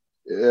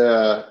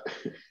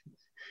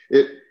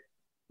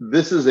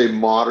 this is a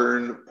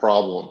modern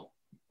problem.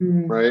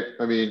 Right.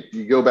 I mean,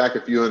 you go back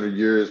a few hundred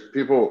years,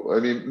 people, I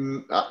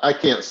mean, I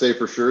can't say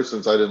for sure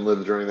since I didn't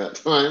live during that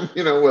time,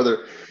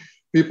 whether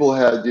people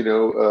had,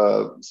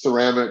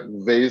 ceramic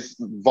vase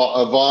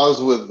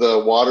with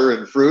water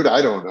and fruit.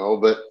 I don't know,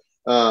 but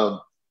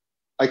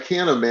I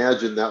can't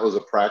imagine that was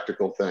a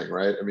practical thing.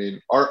 Right. I mean,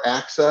 our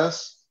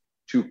access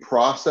to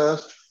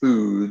processed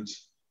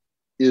foods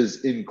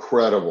is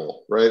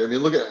incredible. Right. I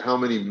mean, look at how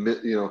many,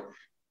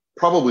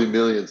 probably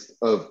millions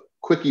of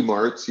Quickie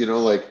Marts,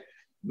 like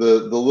the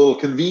little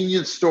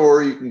convenience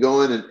store you can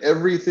go in and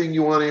everything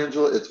you want,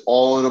 Angela, it's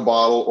all in a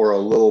bottle or a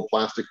little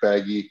plastic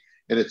baggie,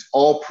 and it's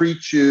all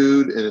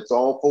pre-chewed and it's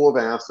all full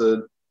of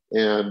acid.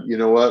 And you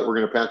know what? We're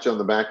going to pat you on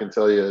the back and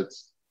tell you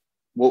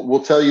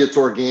we'll tell you it's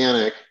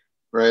organic,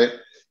 right?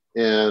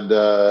 And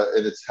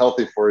it's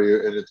healthy for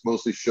you, and it's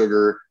mostly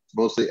sugar, it's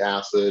mostly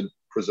acid,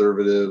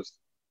 preservatives.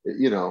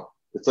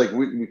 It's like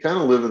we kind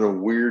of live in a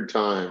weird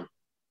time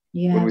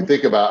when we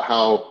think about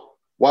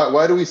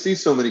why do we see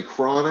so many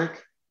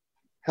chronic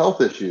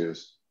health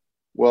issues?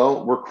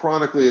 Well, we're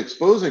chronically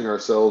exposing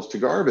ourselves to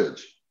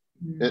garbage,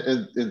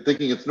 and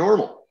thinking it's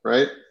normal,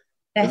 right?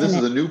 And this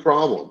is a new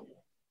problem.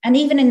 And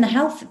even in the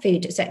health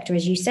food sector,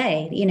 as you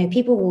say,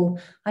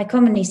 I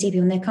commonly see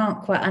people and they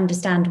can't quite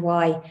understand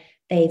why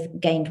they've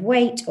gained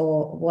weight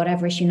or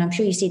whatever issue. And I'm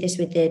sure you see this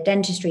with the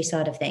dentistry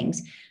side of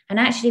things. And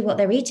actually what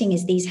they're eating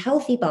is these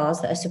healthy bars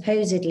that are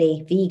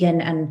supposedly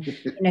vegan and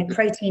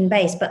protein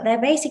based, but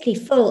they're basically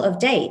full of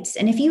dates.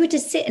 And if you were to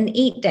sit and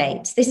eat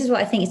dates, this is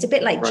what I think, it's a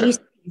bit like juice,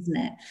 isn't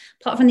it?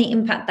 Apart from the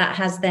impact that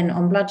has then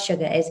on blood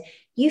sugar is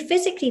you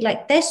physically,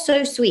 they're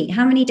so sweet.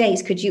 How many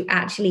dates could you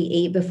actually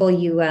eat before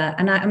you,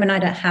 and I mean, I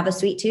don't have a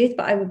sweet tooth,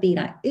 but I would be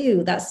like,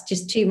 ooh, that's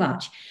just too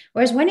much.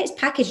 Whereas when it's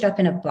packaged up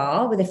in a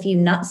bar with a few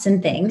nuts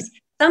and things,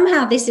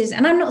 somehow this is,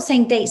 and I'm not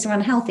saying dates are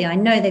unhealthy. I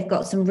know they've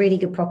got some really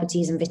good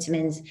properties and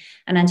vitamins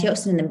and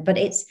antioxidants in them, but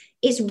it's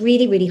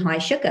really, really high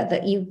sugar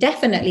that you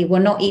definitely were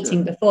not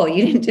eating before.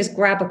 You didn't just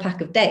grab a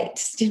pack of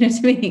dates. Do you know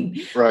what I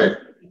mean? Right.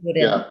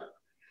 Yeah.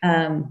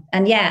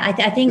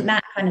 I think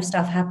that kind of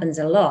stuff happens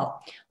a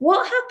lot.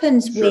 What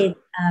happens with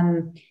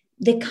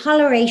the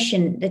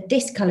coloration, the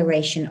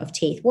discoloration of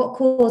teeth? What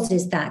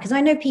causes that? Because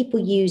I know people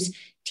use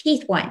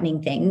teeth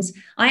whitening things.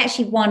 I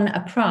actually won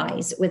a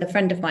prize with a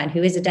friend of mine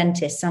who is a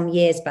dentist some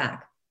years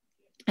back,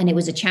 and it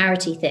was a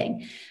charity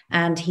thing.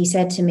 And he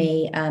said to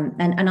me,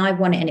 and I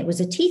won it, and it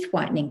was a teeth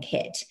whitening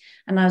kit.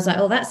 And I was like,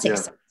 oh, that's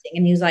exciting.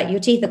 And he was like,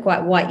 your teeth are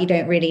quite white. You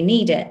don't really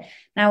need it.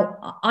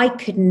 Now, I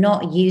could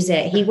not use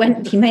it. He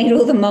made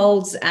all the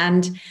molds,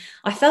 and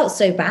I felt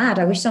so bad.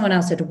 I wish someone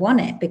else had won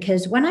it,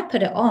 because when I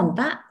put it on,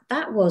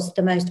 that was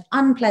the most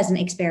unpleasant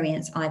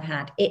experience I've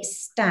had. It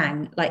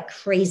stung like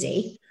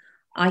crazy.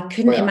 I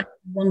couldn't imagine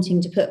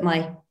wanting to put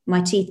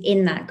my teeth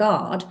in that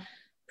guard.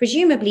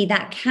 Presumably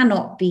that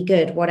cannot be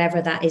good,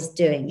 whatever that is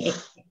doing.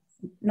 It's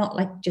not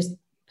like just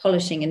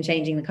polishing and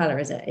changing the color,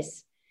 is it?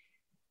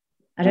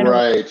 I don't know.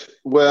 Right.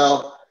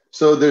 Well,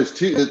 so there's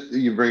two that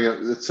you bring up.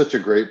 It's such a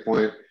great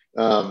point.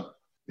 I'm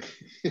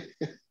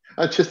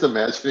just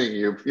imagining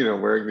you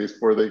wearing these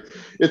poor things.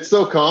 It's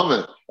so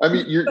common. I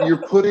mean, you're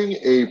putting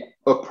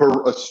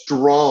a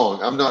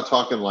strong, I'm not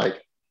talking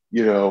like,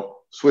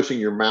 swishing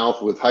your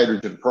mouth with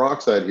hydrogen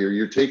peroxide here.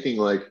 You're taking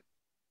like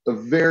a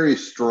very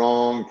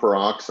strong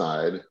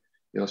peroxide,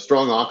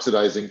 strong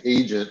oxidizing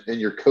agent,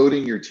 and you're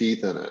coating your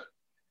teeth in it.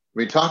 I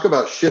mean, talk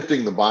about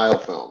shifting the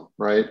biofilm,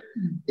 right?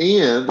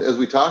 And as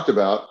we talked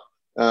about,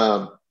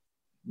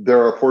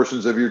 there are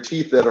portions of your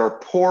teeth that are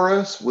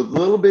porous with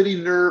little bitty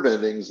nerve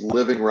endings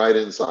living right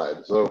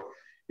inside. So,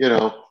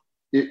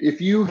 if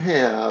you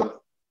have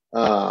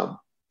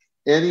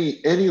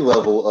any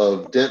level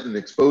of dentin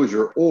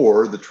exposure,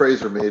 or the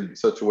trays are made in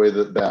such a way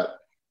that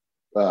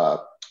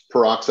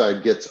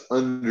peroxide gets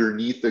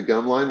underneath the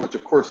gum line, which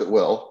of course it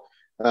will,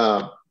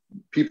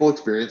 people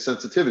experience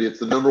sensitivity. It's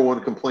the number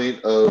one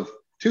complaint of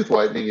tooth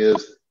whitening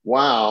is,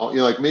 wow,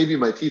 like maybe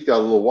my teeth got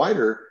a little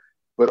whiter,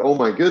 but oh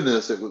my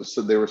goodness,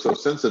 they were so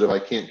sensitive, I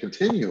can't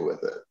continue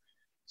with it.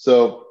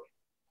 So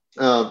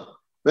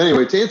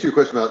anyway, to answer your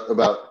question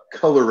about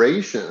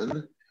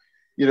coloration,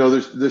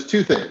 there's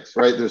two things,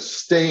 right? There's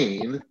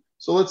stain.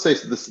 So let's say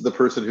the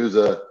person who's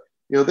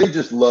they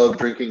just love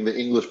drinking the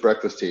English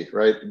breakfast tea,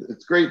 right?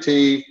 It's great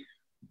tea,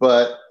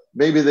 but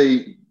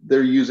maybe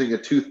they're using a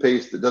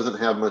toothpaste that doesn't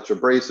have much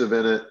abrasive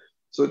in it,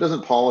 so it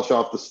doesn't polish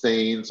off the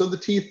stain. So the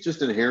teeth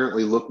just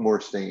inherently look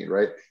more stained,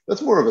 right?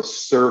 That's more of a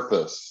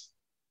surface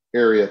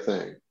area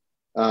thing,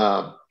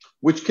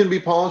 which can be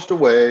polished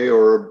away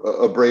or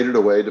abraded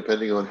away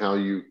depending on how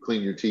you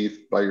clean your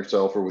teeth by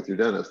yourself or with your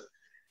dentist.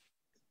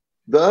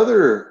 The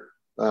other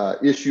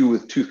issue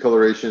with tooth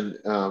coloration,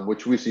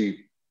 which we see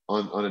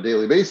on a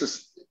daily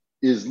basis,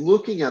 is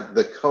looking at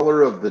the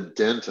color of the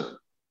dentin,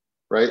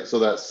 right? So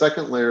that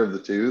second layer of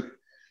the tooth,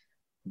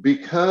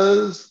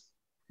 because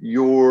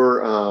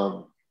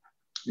your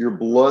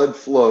blood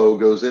flow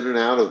goes in and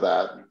out of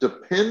that,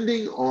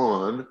 depending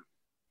on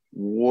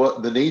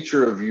what the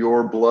nature of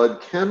your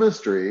blood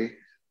chemistry,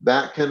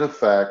 that can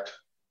affect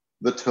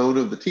the tone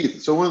of the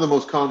teeth. So one of the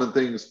most common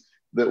things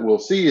that we'll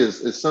see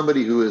is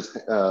somebody who is,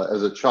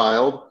 as a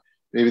child,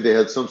 maybe they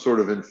had some sort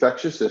of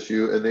infectious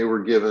issue and they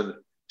were given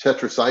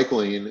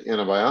tetracycline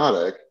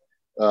antibiotic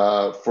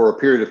for a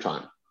period of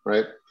time,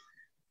 right?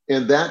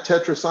 And that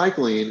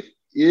tetracycline,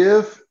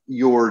 if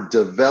your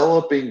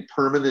developing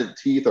permanent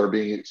teeth are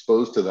being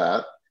exposed to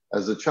that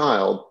as a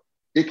child,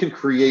 it can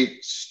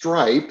create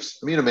stripes.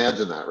 I mean,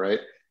 imagine that, right?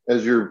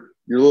 As your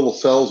little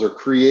cells are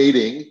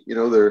creating,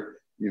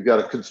 you've got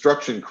a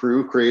construction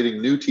crew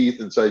creating new teeth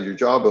inside your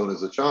jawbone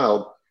as a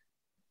child.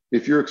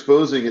 If you're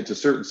exposing it to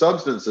certain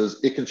substances,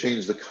 it can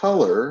change the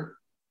color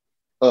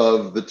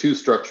of the tooth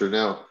structure.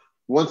 Now,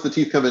 once the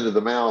teeth come into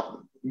the mouth,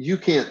 you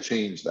can't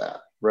change that,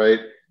 right?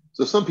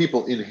 So some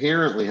people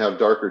inherently have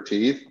darker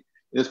teeth.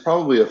 It's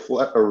probably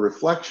a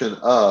reflection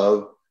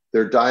of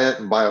their diet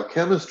and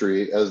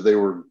biochemistry as they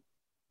were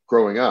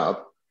growing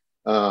up,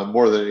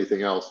 more than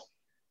anything else.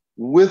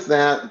 With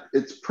that,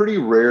 it's pretty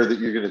rare that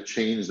you're going to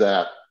change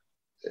that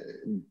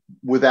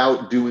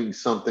without doing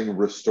something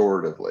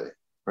restoratively,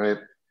 right?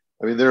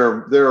 I mean, there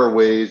are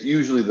ways.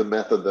 Usually the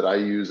method that I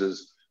use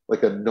is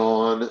like a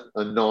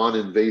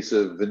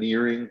non-invasive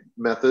veneering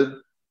method,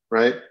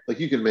 right? Like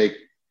you can make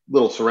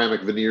little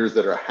ceramic veneers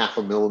that are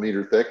 0.5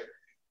 millimeter thick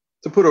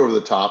to put over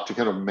the top to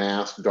kind of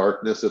mask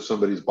darkness if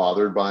somebody's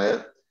bothered by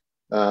it.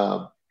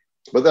 But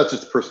that's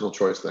just a personal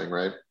choice thing,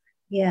 right?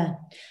 Yeah.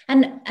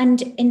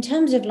 And in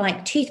terms of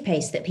like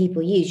toothpaste that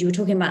people use, you were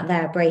talking about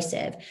their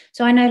abrasive.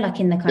 So I know like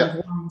in the kind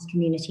of wellness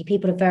community,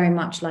 people are very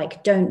much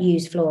like, don't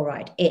use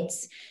fluoride.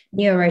 It's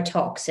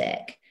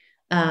neurotoxic.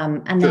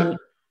 And then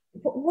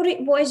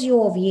what is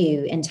your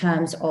view in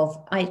terms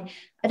of, I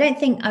don't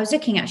think, I was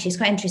looking actually, it's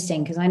quite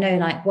interesting because I know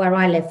like where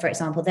I live, for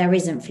example, there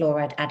isn't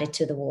fluoride added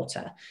to the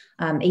water.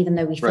 Even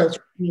though we filter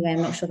it anyway,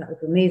 I'm not sure that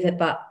would remove it,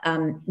 but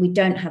we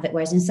don't have it.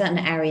 Whereas in certain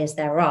areas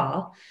there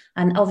are,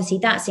 and obviously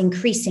that's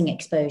increasing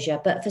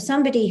exposure. But for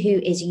somebody who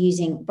is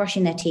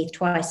brushing their teeth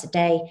twice a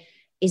day,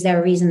 is there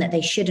a reason that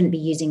they shouldn't be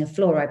using a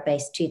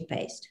fluoride-based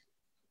toothpaste?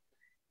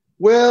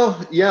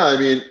 Well, yeah, I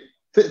mean,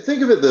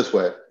 think of it this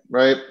way,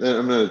 right? And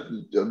I'm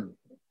going to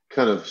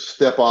kind of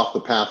step off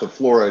the path of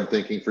fluoride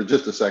thinking for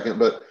just a second,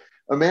 but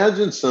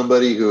imagine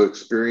somebody who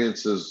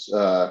experiences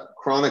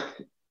chronic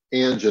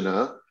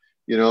angina.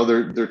 You know,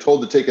 they're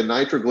told to take a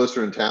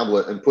nitroglycerin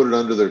tablet and put it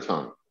under their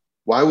tongue.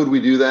 Why would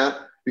we do that?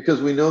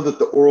 Because we know that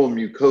the oral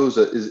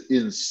mucosa is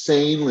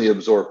insanely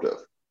absorptive,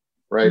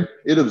 right?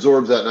 It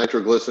absorbs that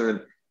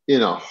nitroglycerin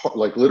in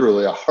like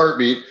literally a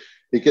heartbeat.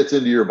 It gets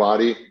into your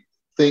body,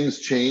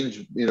 things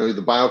change, you know,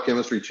 the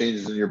biochemistry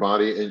changes in your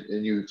body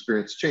and you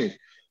experience change.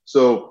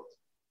 So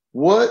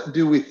what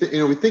do we think? You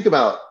know, we think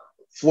about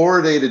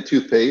fluoridated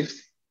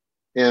toothpaste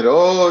and,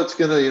 it's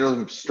going to, you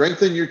know,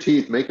 strengthen your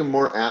teeth, make them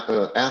more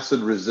acid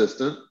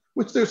resistant,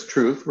 which there's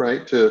truth,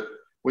 right? To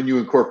when you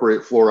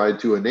incorporate fluoride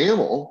to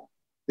enamel,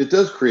 it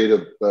does create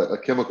a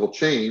chemical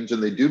change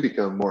and they do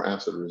become more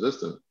acid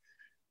resistant.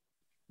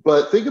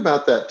 But think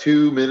about that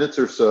 2 minutes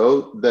or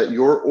so that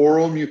your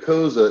oral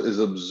mucosa is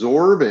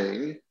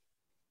absorbing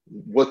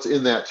what's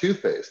in that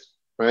toothpaste,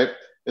 right?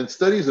 And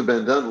studies have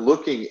been done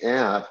looking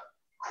at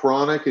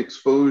chronic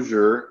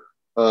exposure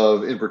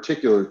of, in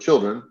particular,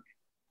 children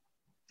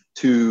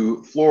to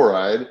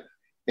fluoride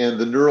and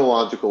the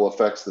neurological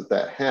effects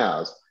that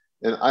has.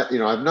 And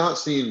I've not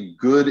seen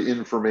good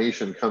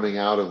information coming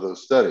out of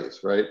those studies,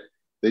 right?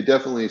 They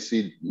definitely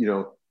see,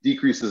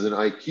 decreases in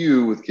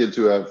IQ with kids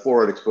who have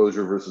fluoride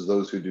exposure versus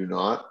those who do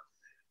not.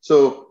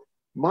 So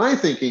my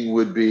thinking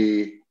would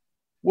be,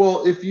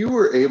 well, if you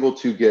were able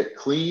to get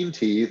clean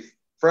teeth,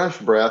 fresh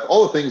breath,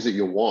 all the things that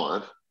you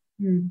want,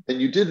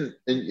 and you didn't,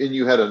 and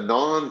you had a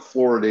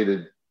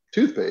non-fluoridated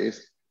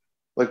toothpaste,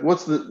 like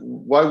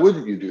why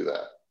wouldn't you do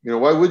that?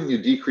 Why wouldn't you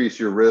decrease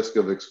your risk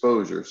of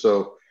exposure?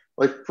 So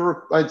like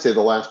I'd say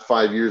the last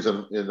 5 years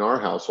in our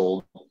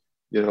household,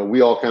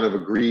 we all kind of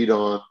agreed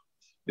on,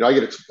 I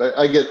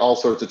get all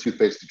sorts of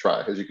toothpaste to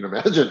try, as you can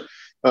imagine.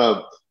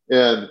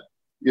 And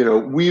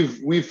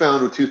we've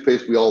found with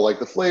toothpaste, we all like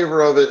the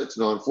flavor of it. It's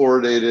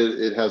non-fluoridated.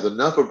 It has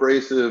enough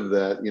abrasive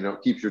that,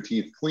 keeps your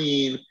teeth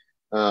clean.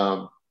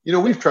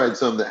 We've tried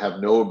some that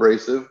have no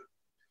abrasive,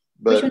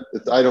 but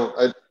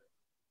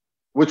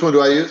which one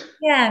do I use?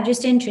 Yeah, I'm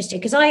just interested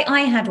because I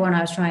had one I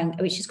was trying,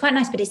 which is quite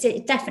nice, but it's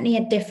definitely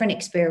a different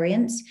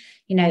experience.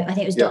 I think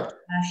it was Dr.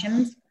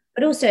 Hershams,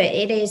 but also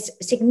it is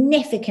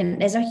significant.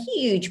 There's a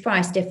huge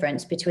price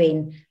difference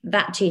between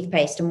that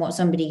toothpaste and what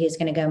somebody is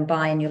going to go and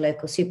buy in your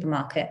local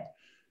supermarket.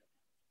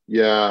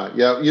 Yeah.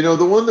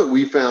 The one that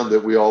we found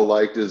that we all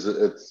liked is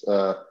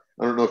I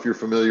don't know if you're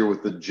familiar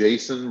with the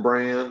Jason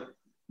brand.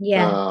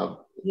 Yeah.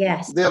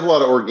 Yes. They have a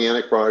lot of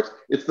organic products.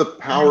 It's the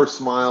Power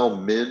Smile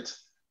Mint.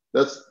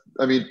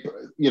 Again,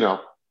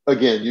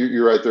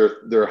 you're right there.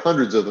 There are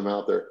hundreds of them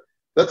out there.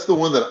 That's the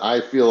one that I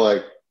feel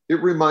like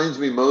it reminds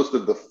me most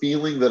of the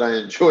feeling that I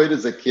enjoyed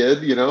as a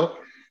kid.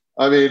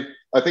 I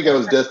think I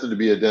was destined to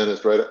be a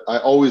dentist, right? I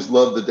always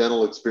loved the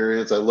dental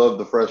experience. I love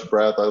the fresh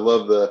breath. I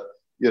love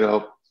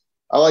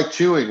I like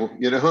chewing,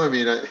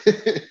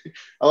 I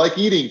like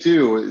eating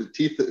too.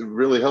 Teeth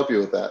really help you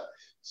with that.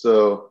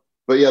 So,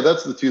 but yeah,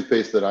 that's the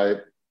toothpaste that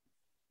I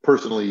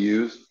personally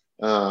use.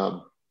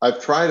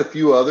 I've tried a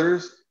few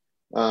others.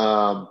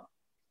 I'm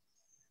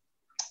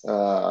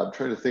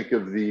trying to think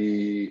of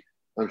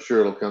I'm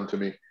sure it'll come to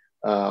me.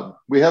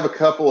 We have a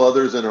couple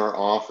others in our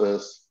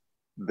office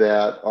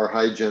that our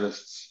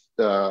hygienists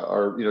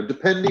are,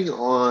 depending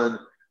on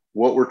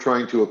what we're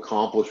trying to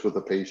accomplish with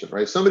a patient,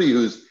 right? Somebody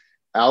who's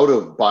out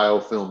of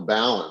biofilm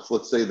balance,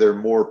 let's say they're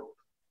more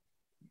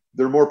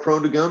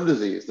prone to gum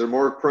disease, they're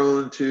more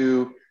prone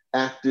to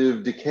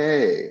active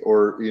decay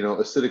or,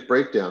 acidic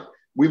breakdown.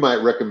 We might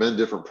recommend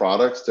different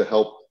products to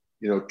help,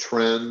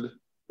 trend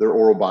their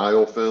oral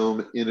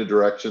biofilm in a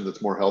direction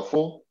that's more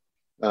helpful.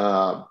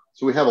 So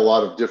we have a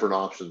lot of different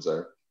options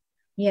there.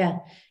 Yeah,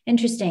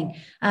 interesting.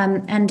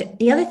 And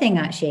the other thing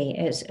actually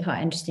is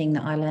quite interesting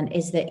that I learned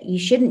is that you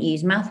shouldn't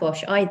use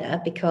mouthwash either,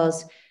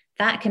 because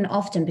that can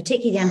often,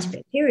 particularly the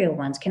antibacterial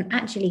ones, can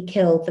actually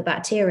kill the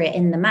bacteria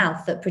in the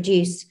mouth that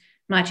produce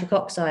nitric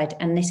oxide.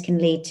 And this can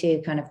lead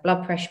to kind of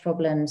blood pressure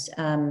problems,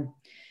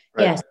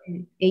 Right. Yes.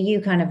 Are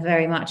you kind of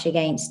very much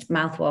against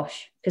mouthwash?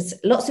 Because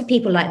lots of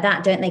people like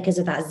that, don't they? Because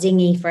of that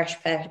zingy, fresh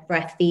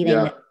breath feeling.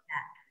 Yeah,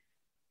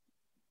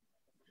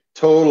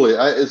 totally.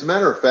 As a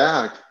matter of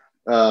fact,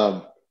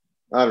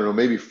 I don't know,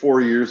 maybe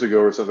 4 years ago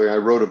or something, I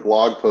wrote a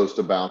blog post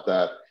about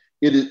that.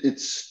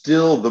 It's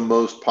still the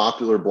most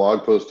popular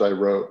blog post I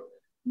wrote,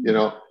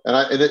 and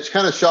it's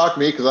kind of shocked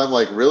me because I'm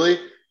like, really?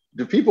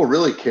 Do people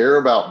really care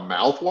about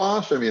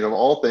mouthwash? I mean, of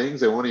all things,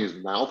 they want to use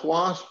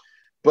mouthwash.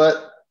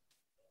 But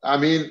I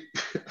mean,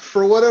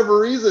 for whatever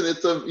reason,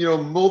 it's a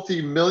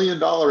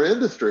multi-million-dollar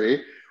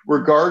industry.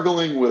 We're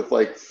gargling with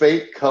like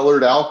fake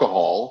colored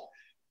alcohol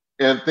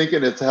and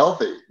thinking it's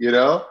healthy.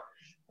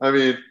 I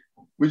mean,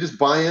 we just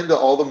buy into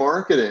all the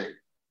marketing.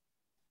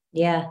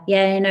 Yeah,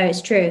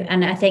 it's true.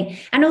 And I think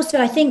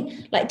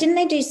like, didn't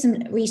they do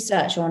some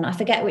research on, I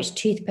forget which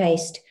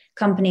toothpaste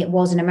company it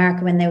was in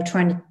America, when they were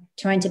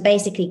trying to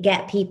basically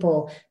get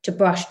people to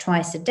brush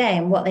twice a day.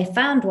 And what they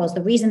found was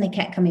the reason they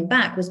kept coming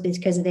back was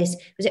because of this,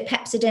 was it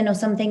Pepsodent or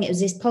something? It was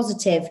this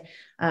positive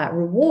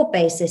reward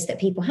basis that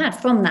people had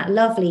from that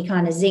lovely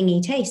kind of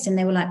zingy taste. And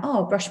they were like, oh,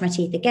 I'll brush my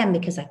teeth again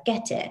because I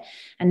get it.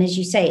 And as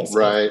you say, it's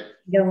right.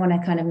 You don't want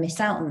to kind of miss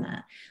out on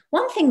that.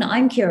 One thing that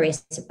I'm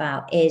curious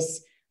about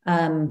is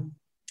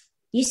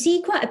you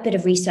see quite a bit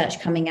of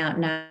research coming out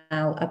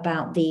now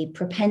about the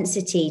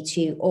propensity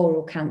to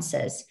oral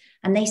cancers,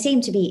 and they seem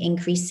to be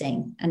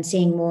increasing and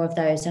seeing more of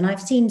those. And I've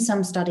seen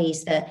some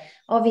studies that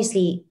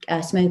obviously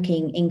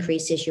smoking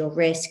increases your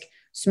risk.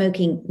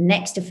 Smoking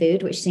next to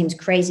food, which seems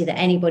crazy that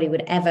anybody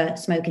would ever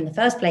smoke in the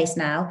first place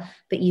now,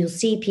 but you'll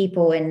see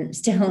people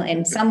still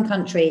in some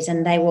countries,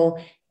 and they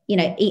will,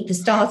 eat the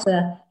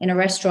starter in a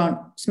restaurant,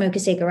 smoke a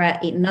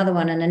cigarette, eat another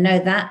one. And I know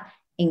that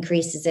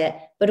increases it,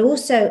 but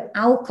also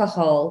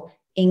alcohol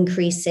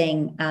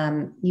increasing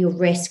your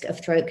risk of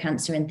throat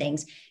cancer and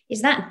things.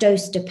 Is that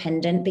dose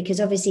dependent?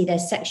 Because obviously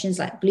there's sections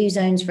like blue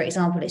zones, for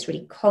example, it's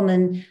really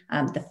common.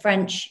 The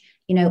French,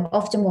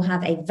 often will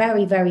have a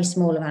very, very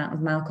small amount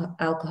of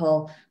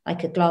alcohol,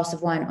 like a glass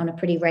of wine on a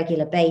pretty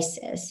regular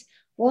basis.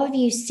 What have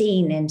you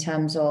seen in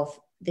terms of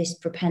this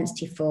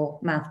propensity for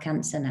mouth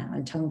cancer now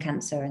and tongue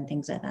cancer and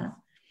things like that?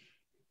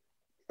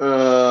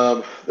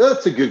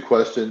 That's a good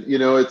question.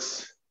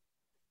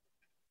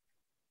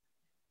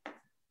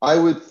 I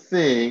would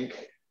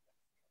think,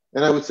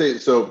 and I would say,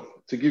 so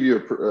to give you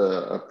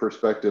a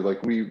perspective,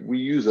 like we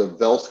use a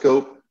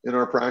Velscope in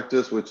our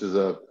practice, which is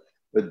a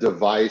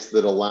device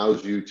that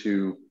allows you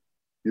to,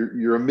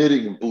 you're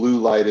emitting blue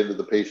light into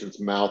the patient's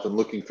mouth and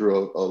looking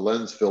through a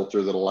lens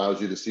filter that allows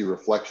you to see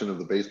reflection of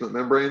the basement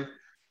membrane.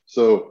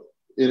 So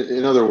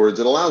in other words,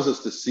 it allows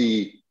us to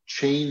see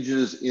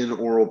changes in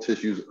oral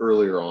tissues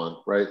earlier on,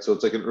 right? So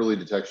it's like an early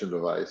detection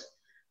device.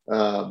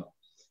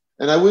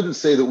 And I wouldn't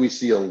say that we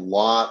see a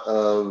lot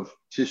of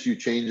tissue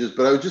changes,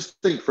 but I would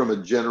just think from a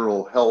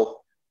general health,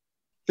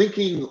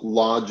 thinking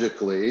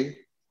logically,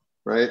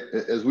 right?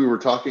 As we were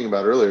talking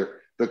about earlier,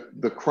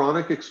 the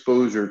chronic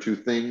exposure to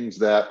things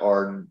that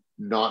are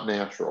not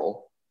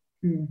natural.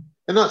 And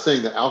not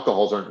saying that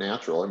alcohols aren't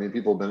natural. I mean,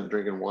 people have been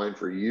drinking wine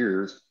for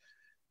years,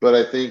 but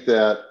I think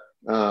that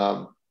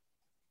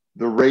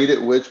the rate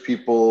at which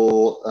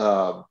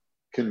people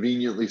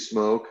conveniently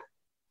smoke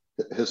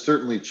has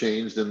certainly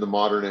changed in the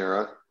modern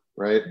era,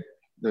 right?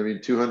 I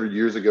mean, 200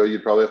 years ago,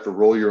 you'd probably have to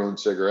roll your own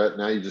cigarette.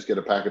 Now you just get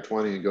a pack of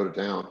 20 and go to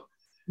town.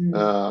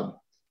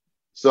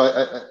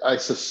 So I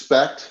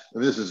suspect,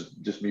 and this is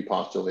just me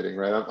postulating,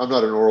 right? I'm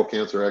not an oral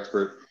cancer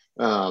expert,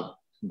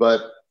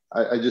 but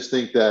I just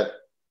think that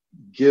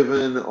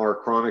given our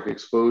chronic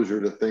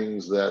exposure to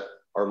things that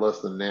are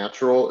less than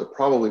natural, it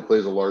probably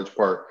plays a large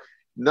part.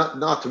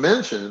 Not to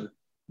mention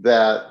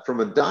that from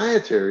a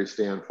dietary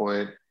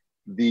standpoint,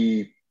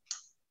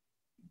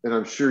 and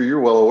I'm sure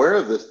you're well aware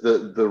of this,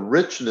 the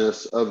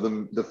richness of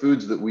the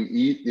foods that we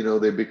eat,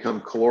 they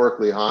become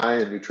calorically high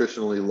and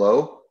nutritionally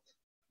low,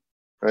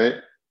 right?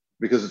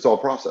 Because it's all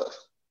processed.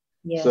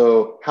 Yeah.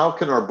 So how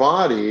can our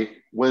body,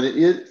 when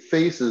it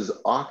faces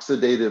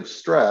oxidative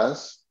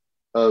stress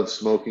of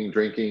smoking,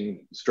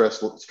 drinking,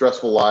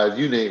 stressful lives,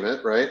 you name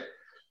it, right?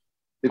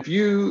 If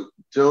you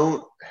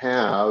don't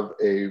have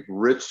a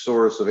rich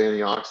source of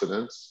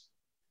antioxidants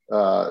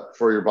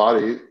for your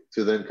body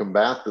to then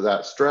combat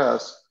that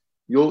stress,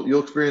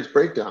 you'll experience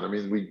breakdown. I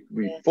mean,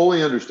 we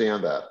fully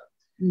understand that.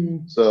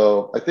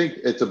 So I think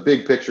it's a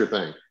big picture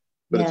thing,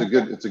 but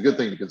it's a good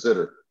thing to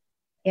consider.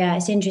 Yeah,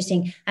 it's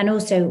interesting. And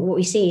also what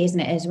we see, isn't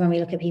it, is when we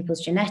look at people's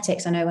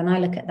genetics. I know when I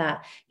look at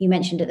that, you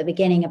mentioned at the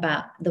beginning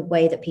about the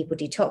way that people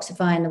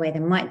detoxify and the way they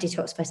might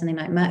detoxify something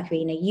like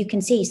mercury. You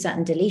can see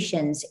certain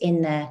deletions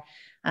in their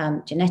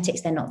genetics.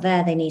 They're not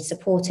there. They need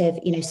supportive.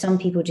 Some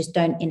people just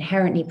don't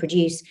inherently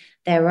produce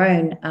their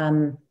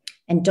own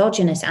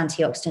endogenous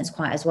antioxidants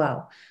quite as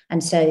well.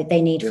 And so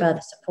they need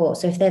further support.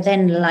 So if they're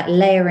then like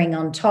layering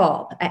on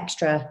top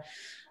extra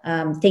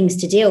things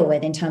to deal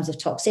with in terms of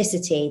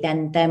toxicity,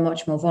 then they're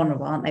much more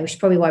vulnerable, aren't they? Which is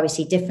probably why we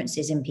see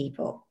differences in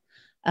people.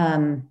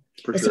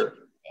 For sure.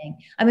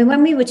 I mean,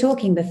 when we were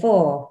talking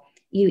before,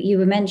 you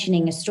were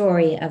mentioning a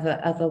story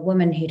of a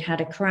woman who'd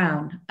had a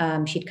crown.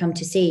 She'd come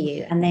to see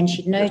you, and then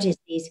she'd noticed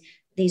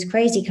these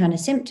crazy kind of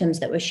symptoms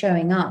that were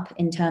showing up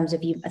in terms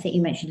of, I think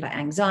you mentioned like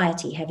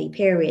anxiety, heavy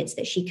periods,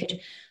 that she could,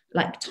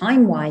 like,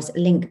 time-wise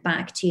link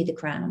back to the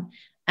crown.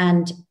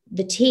 And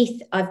the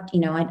teeth, I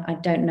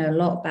don't know a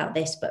lot about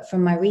this, but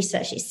from my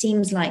research, it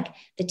seems like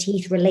the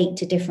teeth relate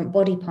to different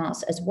body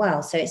parts as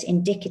well. So it's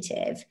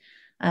indicative.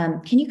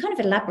 Can you kind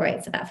of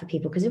elaborate for that for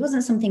people? Because it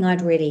wasn't something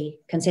I'd really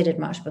considered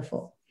much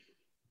before.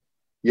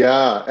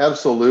 Yeah,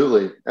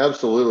 absolutely.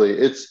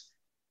 Absolutely.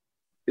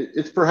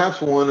 It's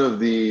perhaps one of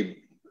the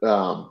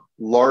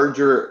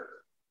larger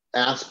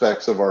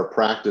aspects of our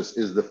practice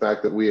is the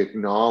fact that we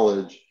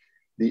acknowledge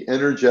the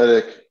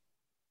energetic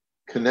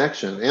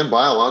connection and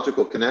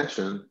biological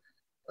connection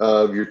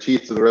of your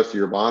teeth to the rest of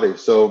your body.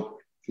 So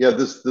yeah,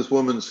 this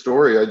woman's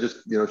story,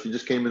 she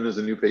just came in as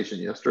a new patient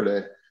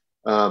yesterday.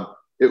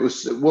 It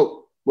was,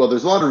 well,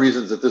 there's a lot of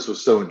reasons that this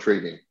was so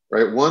intriguing,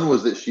 right? One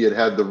was that she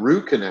had the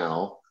root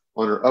canal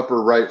on her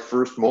upper right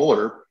first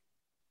molar,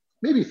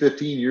 maybe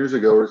 15 years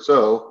ago or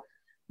so.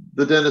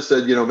 The dentist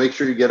said, make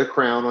sure you get a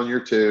crown on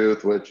your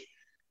tooth, which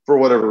for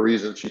whatever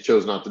reason, she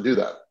chose not to do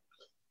that.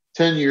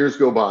 10 years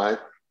go by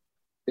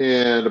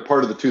and a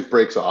part of the tooth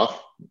breaks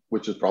off,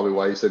 which is probably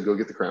why he said, go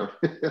get the crown.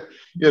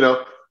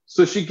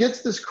 So she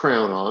gets this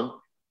crown on,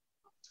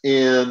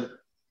 and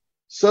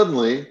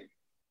suddenly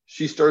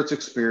she starts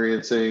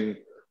experiencing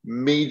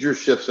major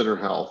shifts in her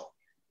health.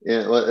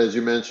 And as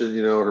you mentioned,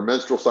 her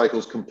menstrual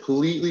cycles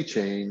completely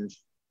changed.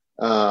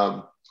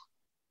 What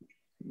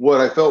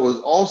I felt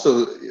was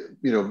also,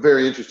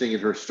 very interesting in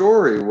her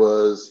story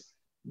was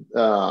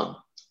the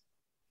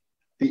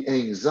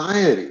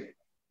anxiety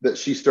that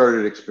she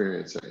started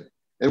experiencing.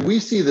 And we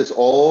see this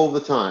all the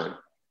time,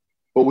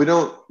 but we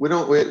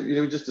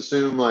just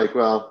assume like,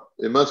 well,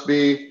 it must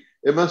be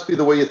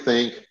the way you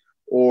think,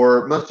 or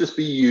it must just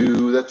be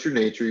you. That's your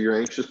nature. You're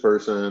an anxious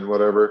person,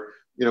 whatever.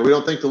 We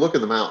don't think to look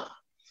in the mouth.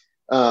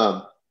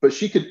 But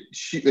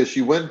as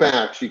she went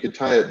back, she could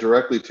tie it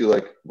directly to,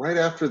 like, right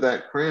after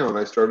that crown,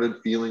 I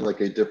started feeling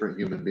like a different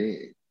human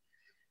being.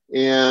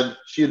 And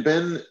she had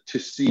been to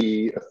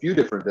see a few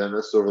different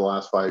dentists over the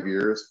last 5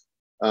 years.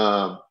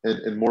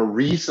 And more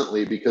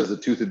recently, because the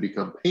tooth had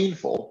become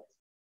painful,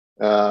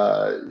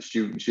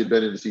 she had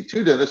been in to see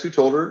 2 dentists who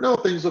told her, no,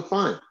 things look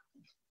fine.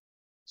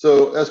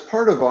 So as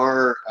part of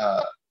our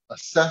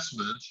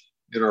assessment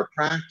in our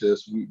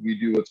practice, we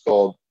do what's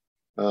called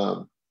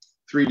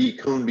 3D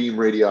cone beam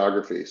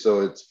radiography.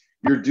 So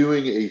you're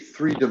doing a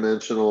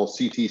 3-dimensional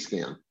CT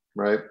scan,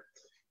 right?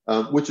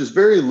 Which is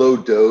very low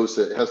dose.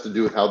 It has to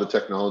do with how the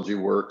technology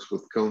works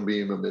with cone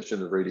beam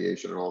emission of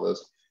radiation and all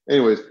this.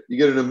 Anyways, you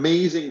get an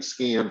amazing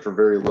scan for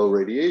very low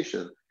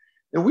radiation.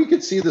 And we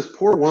could see this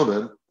poor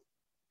woman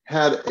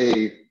had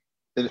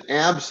an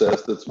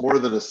abscess that's more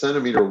than 1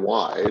 centimeter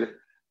wide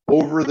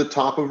over the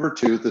top of her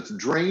tooth that's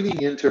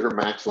draining into her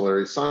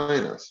maxillary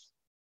sinus,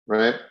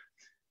 right?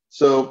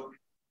 So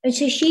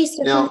she's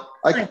now,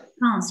 I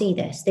can't see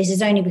this. This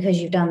is only because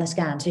you've done the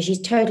scan. So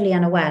she's totally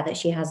unaware that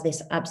she has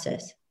this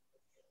abscess.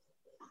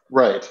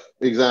 Right,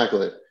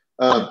 exactly.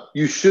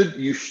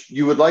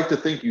 You would like to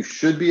think you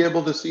should be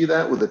able to see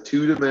that with a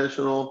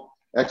 2-dimensional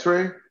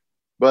X-ray,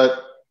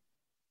 but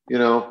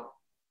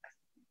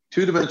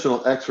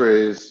 2-dimensional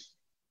X-rays,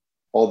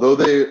 although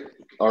they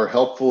are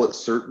helpful at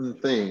certain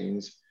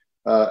things,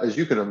 as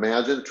you can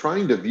imagine,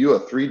 trying to view a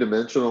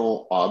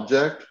 3-dimensional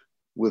object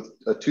with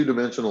a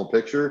 2-dimensional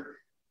picture,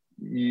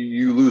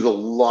 you lose a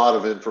lot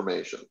of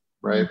information,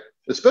 right?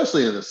 Mm-hmm.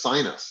 Especially in the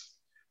sinus.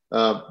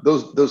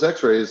 Those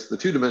X-rays, the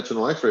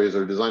 2-dimensional X-rays,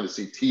 are designed to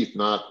see teeth,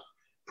 not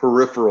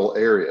peripheral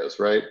areas,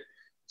 right?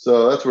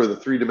 So that's where the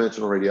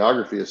 3-dimensional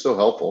radiography is so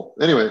helpful.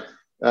 Anyway,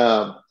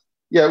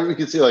 yeah, we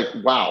can see, like,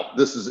 wow,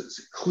 this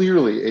is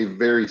clearly a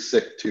very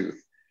sick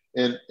tooth.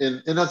 And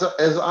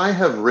as I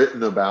have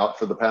written about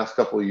for the past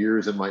couple of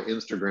years in my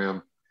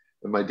Instagram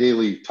and my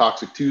daily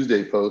Toxic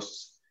Tuesday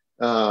posts,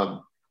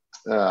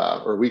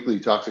 or weekly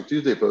Toxic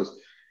Tuesday posts,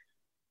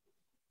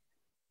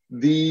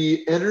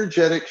 the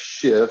energetic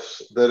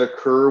shifts that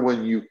occur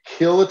when you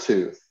kill a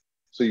tooth,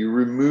 so you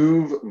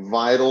remove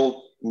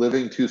vital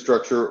living tooth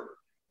structure,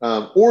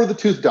 or the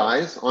tooth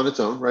dies on its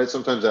own, right?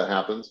 Sometimes that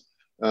happens.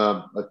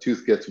 A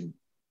tooth gets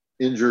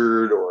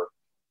injured, or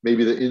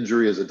maybe the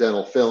injury is a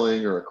dental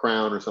filling or a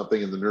crown or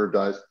something and the nerve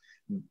dies.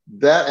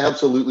 That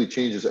absolutely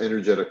changes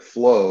energetic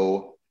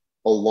flow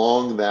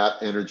along that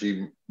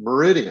energy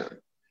meridian.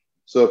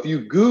 So if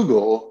you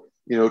Google,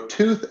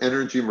 tooth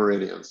energy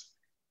meridians,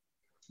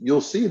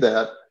 you'll see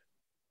that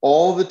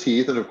all the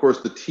teeth, and of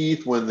course the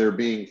teeth when they're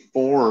being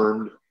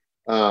formed,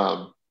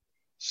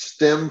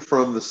 stem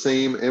from the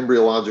same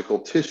embryological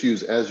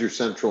tissues as your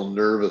central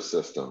nervous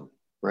system,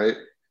 right?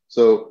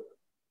 So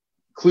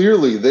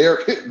clearly they're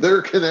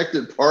a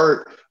connected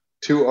part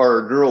to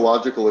our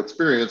neurological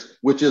experience,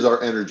 which is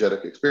our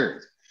energetic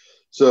experience.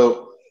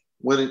 So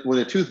when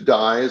a tooth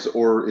dies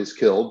or is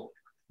killed,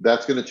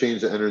 that's going to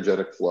change the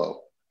energetic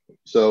flow.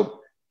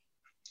 So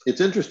it's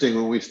interesting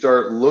when we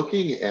start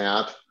looking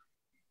at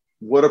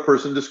what a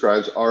person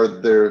describes are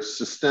their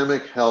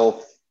systemic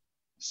health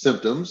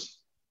symptoms.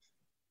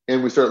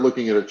 And we start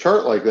looking at a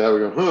chart like that, we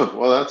go,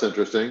 well, that's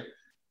interesting.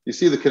 You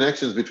see the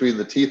connections between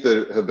the teeth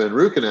that have been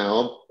root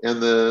canaled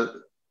and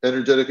the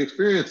energetic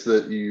experience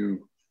that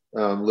you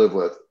live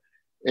with.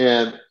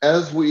 And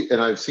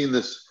I've seen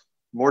this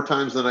more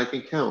times than I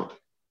can count,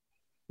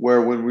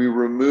 where when we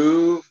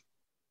remove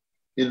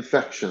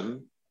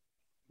infection,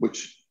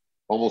 which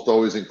almost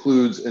always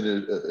includes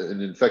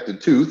an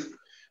infected tooth,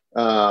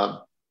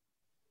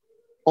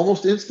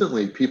 almost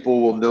instantly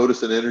people will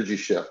notice an energy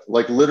shift.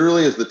 Like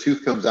literally as the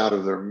tooth comes out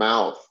of their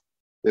mouth,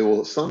 they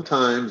will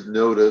sometimes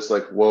notice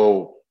like,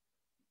 whoa,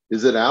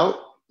 is it out?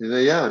 And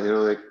they,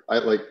 yeah,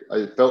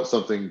 I felt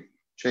something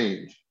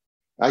change.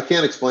 I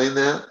can't explain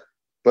that,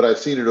 but I've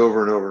seen it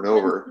over and over and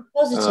over.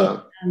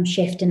 Positive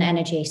shift in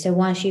energy. So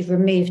once you've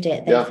removed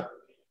it,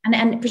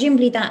 and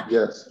presumably that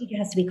you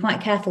have to be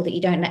quite careful that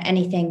you don't let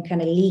anything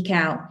kind of leak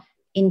out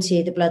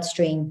into the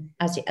bloodstream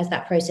as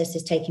that process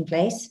is taking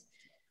place.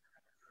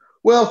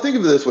 Well, think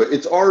of it this way.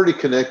 It's already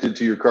connected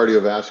to your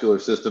cardiovascular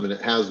system, and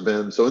it has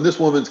been. So in this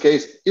woman's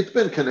case, it's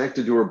been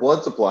connected to her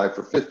blood supply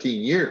for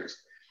 15 years.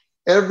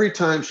 Every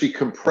time she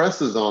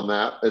compresses on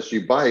that as she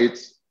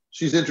bites,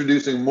 she's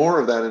introducing more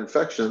of that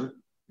infection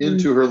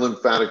into her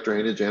lymphatic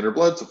drainage and her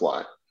blood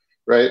supply,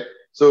 right?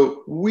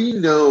 So we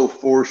know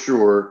for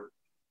sure,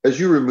 as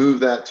you remove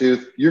that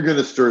tooth, you're going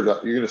to stir it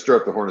up. You're going to stir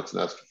up the hornet's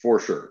nest for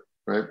sure,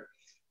 right?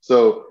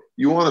 So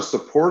you want to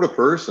support a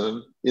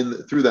person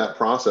through that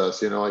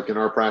process. Like in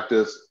our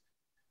practice,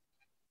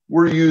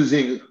 we're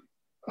using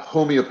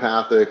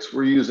homeopathics,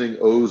 we're using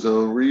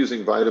ozone, we're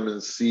using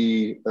vitamin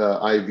C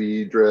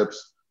IV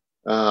drips.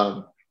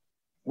 I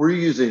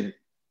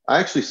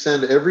actually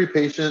send every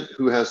patient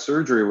who has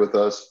surgery with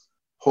us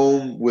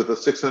home with a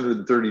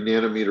 630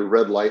 nanometer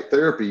red light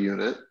therapy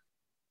unit,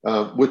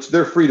 which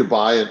they're free to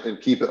buy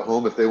and keep at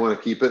home if they want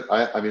to keep it.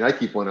 I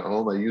keep one at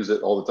home. I use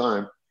it all the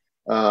time.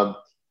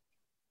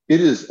 It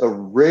is a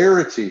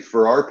rarity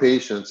for our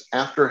patients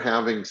after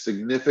having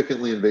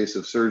significantly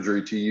invasive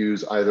surgery to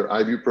use either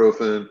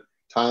ibuprofen,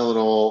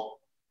 Tylenol,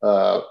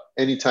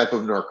 any type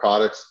of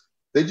narcotics.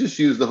 They just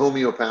use the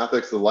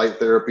homeopathics, the light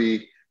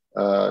therapy.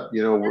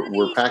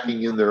 We're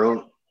packing in their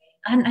own.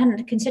 I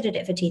hadn't considered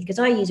it for teeth because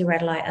I use a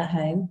red light at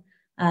home,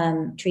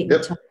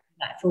 treatment time,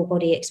 like full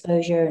body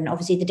exposure. And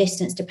obviously the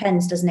distance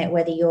depends, doesn't it?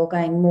 Whether you're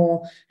going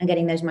more and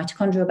getting those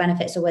mitochondrial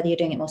benefits or whether you're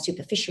doing it more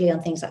superficially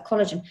on things like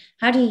collagen.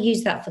 How do you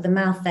use that for the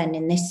mouth then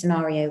in this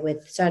scenario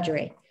with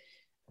surgery?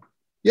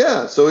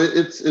 Yeah, so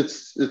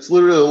it's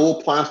literally a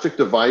little plastic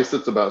device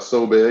that's about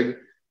so big.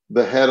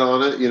 The head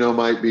on it,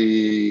 might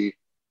be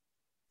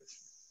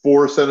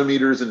 4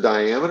 centimeters in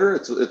diameter.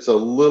 It's a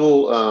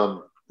little,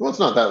 well, it's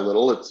not that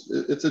little.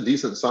 It's a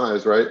decent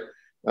size, right?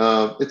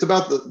 It's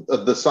about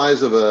the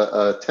size of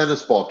a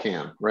tennis ball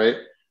can, right?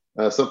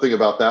 Something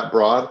about that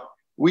broad.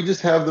 We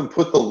just have them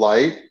put the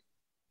light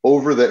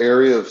over the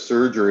area of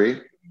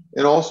surgery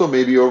and also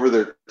maybe over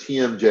their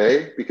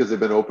TMJ because they've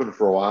been open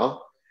for a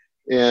while.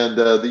 And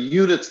the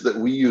units that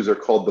we use are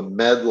called the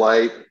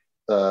MedLight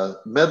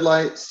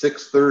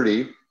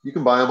 630. You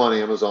can buy them on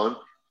Amazon.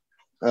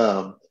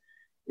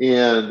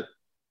 And,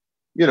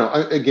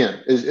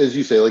 again, as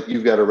you say, like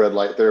you've got a red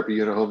light therapy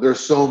unit home,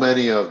 there's so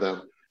many of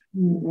them.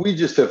 We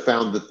just have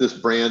found that this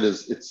brand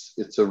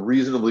it's a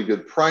reasonably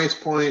good price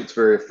point. It's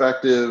very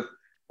effective.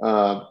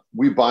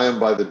 We buy them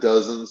by the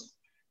dozens.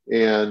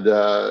 And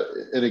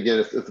again,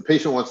 if the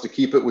patient wants to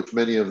keep it, which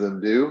many of them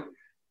do.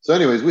 So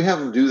anyways, we have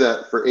them do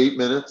that for 8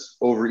 minutes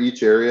over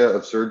each area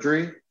of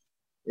surgery.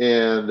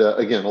 And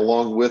again,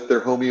 along with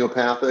their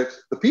homeopathics,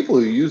 the people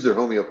who use their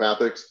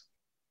homeopathics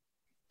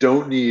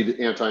don't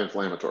need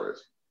anti-inflammatories.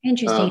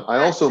 Interesting. I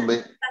also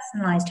make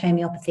personalized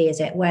homeopathy,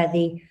 is it, where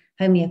the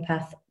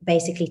homeopath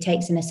basically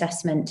takes an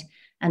assessment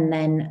and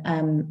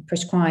then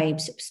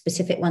prescribes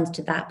specific ones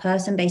to that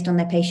person based on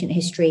their patient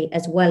history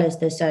as well as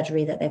the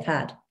surgery that they've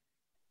had?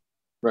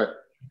 Right.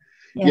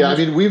 Yeah,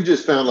 we've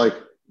just found like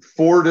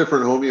 4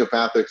 different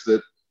homeopathics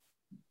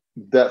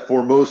that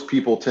for most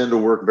people tend to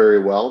work very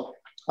well.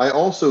 I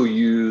also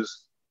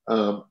use,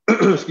 a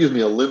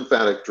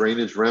lymphatic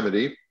drainage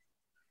remedy.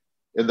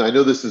 And I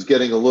know this is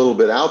getting a little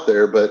bit out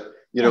there, but,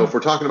 if we're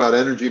talking about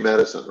energy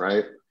medicine,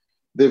 right?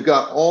 They've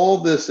got all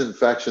this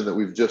infection that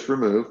we've just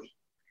removed.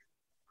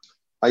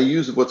 I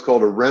use what's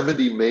called a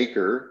remedy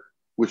maker,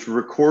 which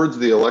records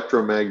the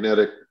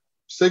electromagnetic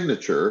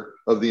signature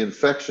of the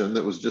infection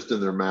that was just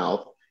in their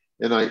mouth.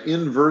 And I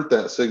invert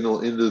that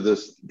signal into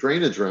this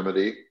drainage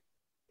remedy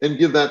and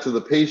give that to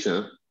the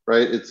patient,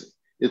 right?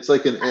 It's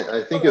like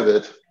I think of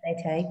it.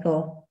 They take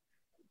or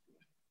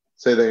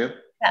say that again.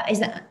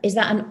 Is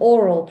that an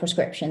oral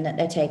prescription that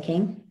they're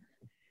taking?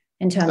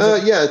 In terms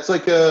of it's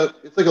like a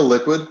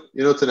liquid.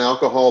 It's an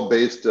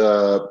alcohol-based.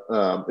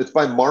 It's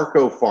by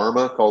Marco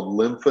Pharma called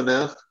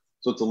Lymphanest.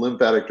 So it's a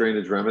lymphatic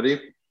drainage remedy.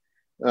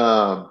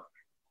 So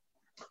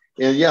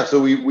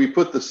we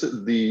put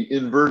the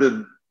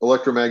inverted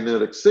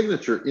electromagnetic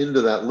signature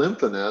into that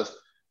Lymphanest.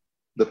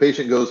 The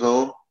patient goes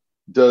home,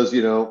 does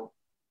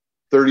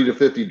 30 to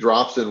 50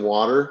 drops in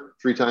water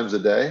 3 times a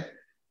day.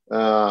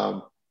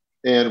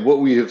 And what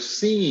we have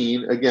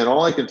seen, again,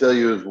 all I can tell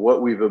you is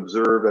what we've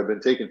observed. I've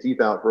been taking teeth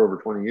out for over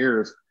 20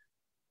 years.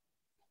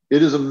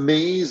 It is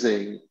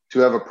amazing to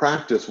have a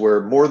practice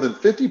where more than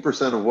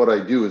 50% of what I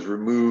do is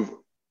remove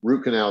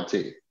root canal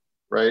teeth,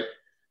 right?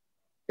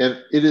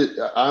 And it is,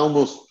 I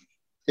almost,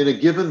 in a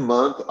given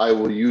month, I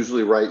will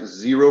usually write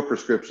 0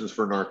 prescriptions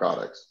for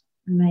narcotics.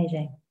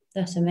 Amazing.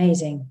 That's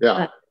amazing.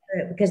 Yeah.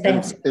 Because they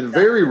have, and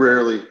very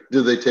rarely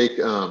do they take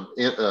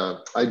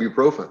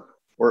ibuprofen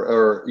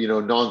or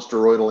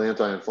non-steroidal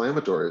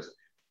anti-inflammatories,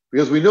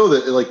 because we know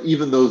that, like,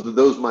 even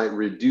those might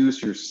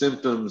reduce your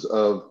symptoms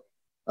of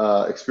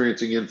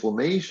experiencing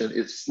inflammation.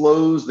 It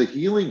slows the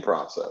healing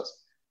process.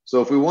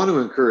 So if we want to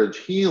encourage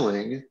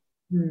healing,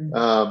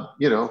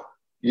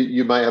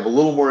 you might have a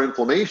little more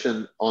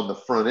inflammation on the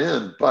front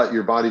end, but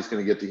your body's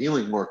going to get to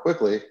healing more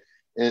quickly.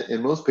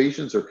 And most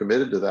patients are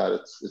committed to that.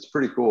 It's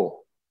pretty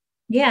cool.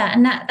 Yeah,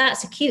 and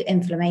that's acute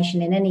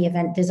inflammation in any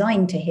event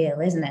designed to heal,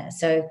 isn't it?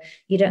 So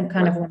you don't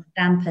kind of want to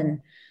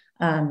dampen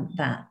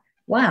that.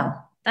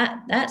 Wow,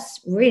 that's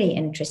really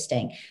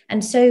interesting.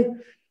 And so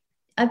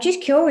I'm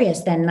just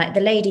curious then, like the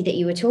lady that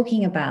you were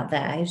talking about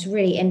there, it was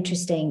really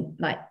interesting,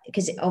 like,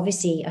 because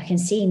obviously I can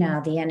see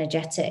now the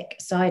energetic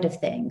side of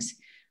things,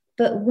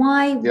 but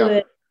why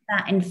would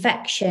that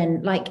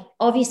infection, like,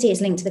 obviously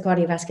it's linked to the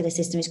cardiovascular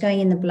system, it's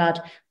going in the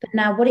blood, but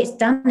now what it's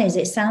done is,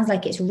 it sounds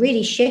like it's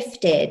really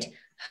shifted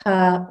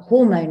her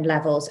hormone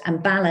levels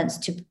and balance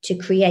to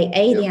create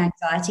the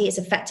anxiety. It's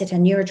affected her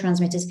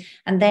neurotransmitters,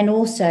 and then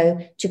also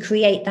to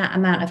create that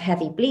amount of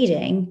heavy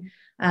bleeding.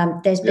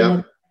 There's been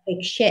a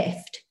big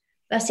shift.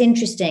 That's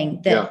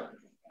interesting. That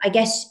I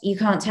guess you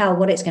can't tell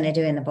what it's going to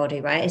do in the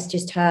body, right? It's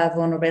just her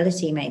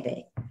vulnerability,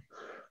 maybe.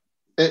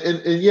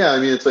 And yeah, I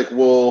mean, it's like,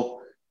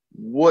 well,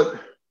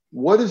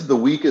 what is the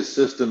weakest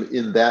system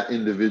in that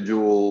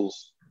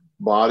individual's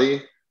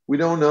body? We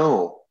don't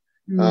know.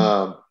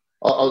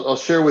 I'll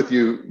share with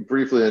you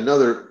briefly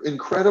another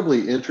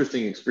incredibly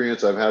interesting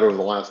experience I've had over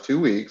the last 2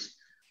 weeks.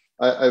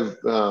 I've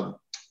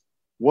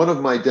one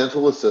of my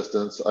dental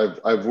assistants,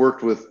 I've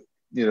worked with,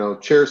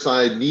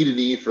 chairside, knee to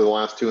knee for the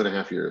last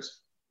 2.5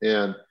 years.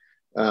 And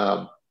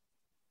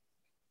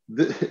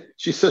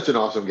she's such an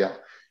awesome gal.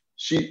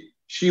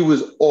 She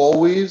was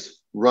always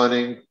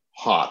running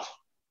hot,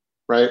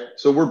 right?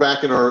 So we're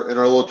back in our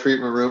little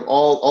treatment room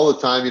all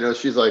the time.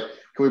 She's like,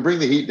 can we bring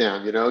the heat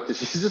down? Because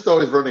she's just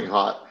always running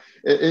hot.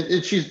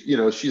 And she's,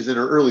 she's in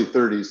her early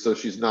 30s, so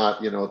she's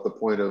not, at the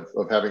point of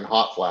having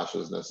hot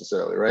flashes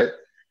necessarily, right?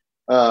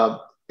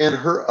 And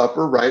her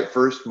upper right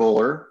first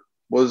molar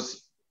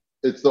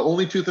it's the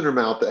only tooth in her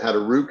mouth that had a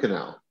root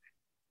canal.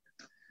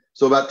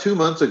 So about 2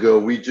 months ago,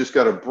 we just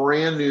got a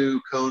brand new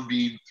cone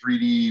beam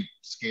 3D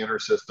scanner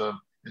system,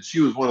 and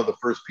she was one of the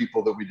first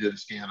people that we did a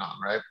scan on,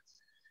 right?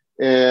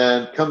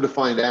 And come to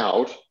find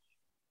out,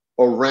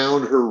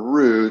 around her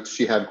roots,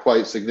 she had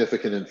quite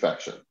significant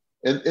infection.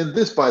 And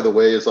this, by the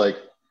way, is like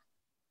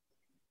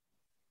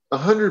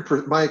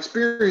 100%. My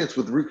experience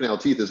with root canal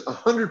teeth is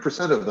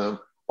 100% of them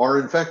are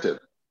infected,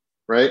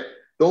 right?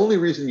 The only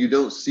reason you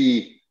don't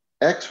see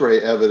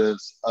X-ray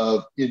evidence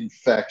of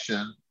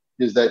infection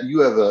is that you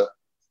have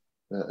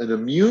an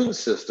immune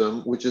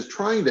system which is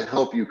trying to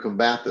help you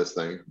combat this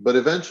thing, but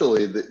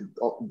eventually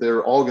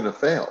they're all going to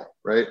fail,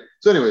 right?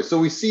 So anyway, so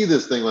we see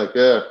this thing like,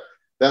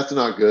 that's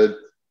not good.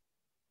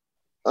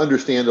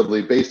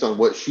 Understandably, based on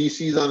what she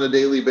sees on a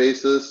daily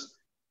basis,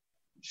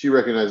 she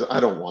recognized, I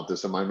don't want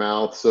this in my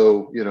mouth.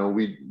 So,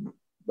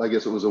 I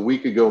guess it was a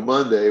week ago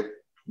Monday,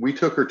 we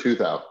took her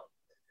tooth out,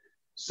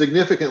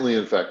 significantly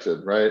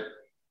infected, right?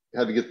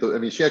 Had to get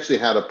she actually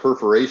had a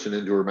perforation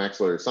into her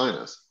maxillary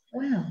sinus.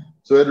 Wow.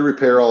 So I had to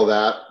repair all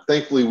that.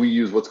 Thankfully, we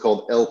use what's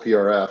called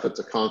LPRF. It's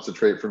a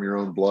concentrate from your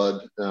own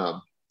blood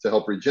to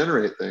help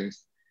regenerate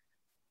things.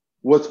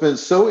 What's been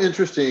so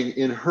interesting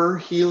in her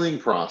healing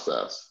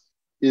process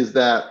is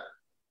that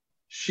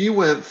she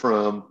went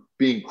from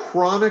being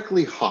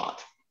chronically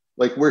hot,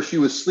 like where she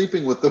was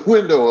sleeping with the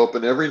window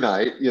open every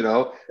night,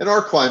 and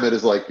our climate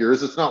is like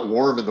yours. It's not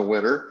warm in the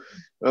winter,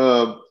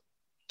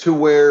 to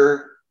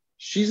where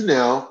she's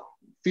now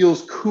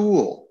feels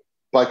cool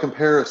by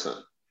comparison.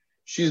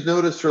 She's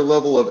noticed her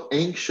level of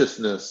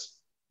anxiousness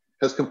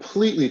has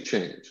completely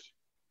changed.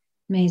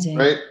 Amazing.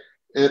 Right?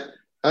 And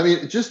I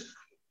mean, just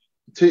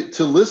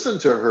to listen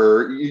to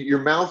her, your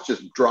mouth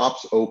just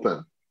drops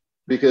open,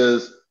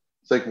 because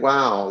it's like,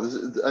 wow.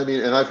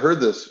 And I've heard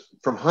this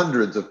from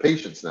hundreds of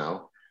patients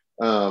now.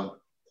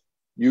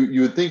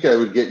 You would think I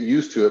would get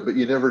used to it, but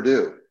you never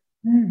do.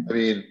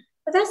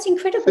 But that's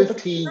incredible.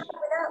 15.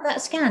 Without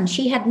that scan,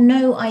 she had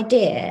no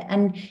idea.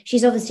 And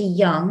she's obviously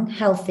young,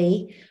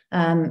 healthy,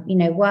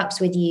 works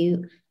with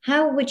you.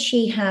 How would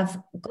she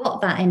have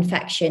got that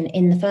infection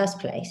in the first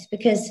place?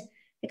 Because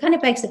it kind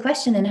of begs the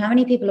question, and how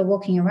many people are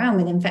walking around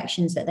with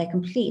infections that they're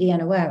completely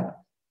unaware of?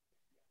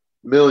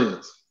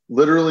 Millions,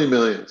 literally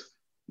millions.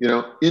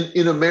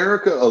 In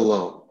America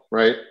alone,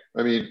 right?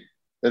 And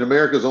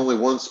America is only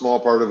one small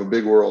part of a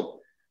big world.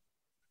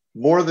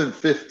 More than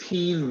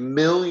 15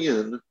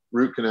 million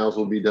root canals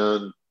will be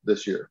done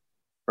this year,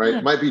 right?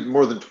 It might be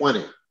more than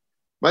 20.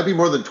 Might be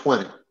more than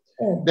 20.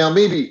 Oh. Now,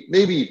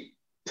 maybe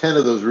 10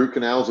 of those root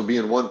canals will be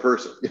in one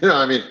person.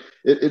 I mean,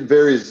 it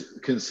varies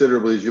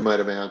considerably, as you might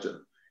imagine.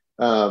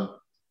 And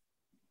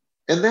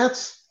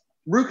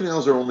root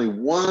canals are only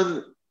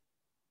one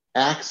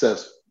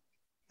access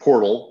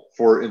portal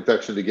for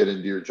infection to get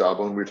into your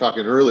jawbone. We were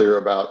talking earlier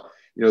about,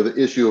 the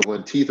issue of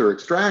when teeth are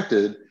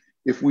extracted.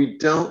 If we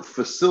don't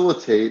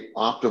facilitate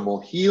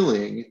optimal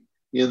healing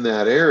in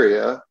that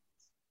area,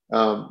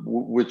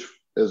 which,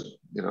 as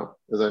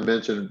I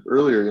mentioned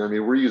earlier, I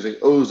mean, we're using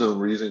ozone,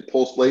 we're using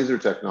pulsed laser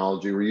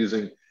technology, we're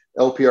using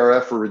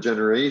LPRF for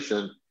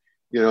regeneration.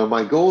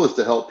 My goal is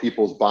to help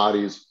people's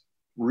bodies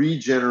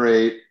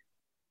regenerate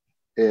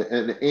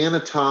an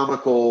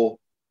anatomical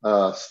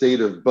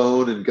state of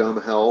bone and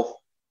gum health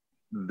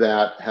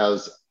that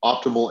has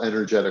optimal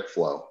energetic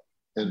flow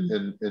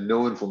and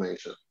no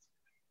inflammation.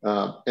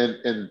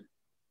 And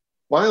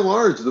by and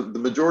large, the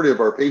majority of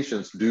our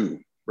patients do,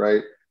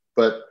 right?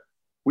 But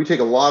we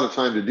take a lot of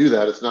time to do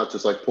that. It's not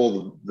just like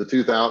pull the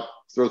tooth out,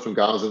 throw some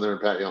gauze in there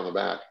and pat you on the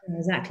back.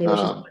 Exactly, which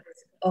is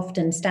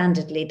often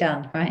standardly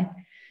done, right?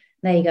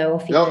 There you go,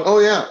 off you go. Oh,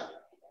 yeah.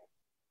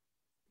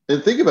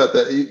 And think about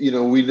that.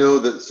 We know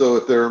that, so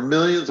if there are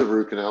millions of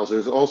root canals,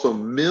 there's also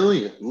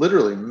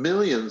literally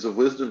millions of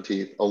wisdom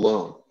teeth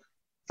alone.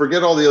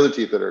 Forget all the other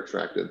teeth that are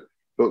extracted,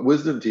 but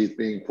wisdom teeth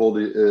being pulled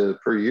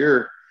per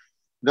year.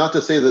 Not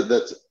to say that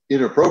that's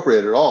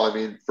inappropriate at all. I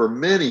mean, for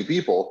many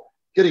people,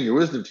 getting your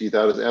wisdom teeth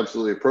out is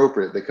absolutely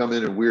appropriate. They come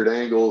in weird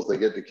angles, they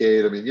get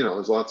decayed. I mean,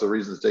 there's lots of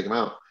reasons to take them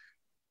out.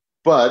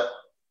 But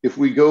if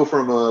we go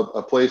from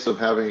a place of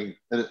having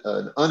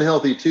an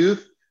unhealthy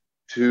tooth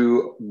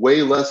to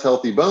way less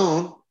healthy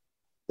bone,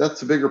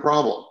 that's a bigger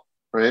problem,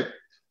 right?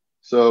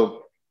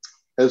 So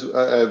as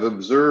I've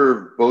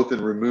observed, both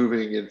in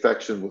removing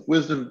infection with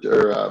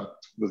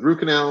with root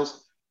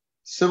canals,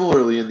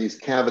 similarly in these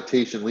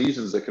cavitation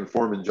lesions that can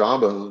form in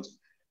jawbones,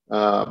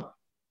 the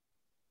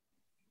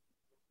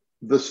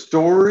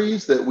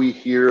stories that we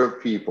hear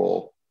of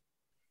people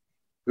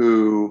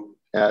who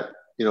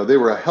they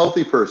were a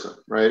healthy person,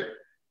 right?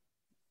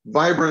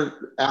 Vibrant,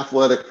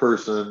 athletic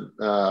person,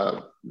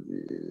 and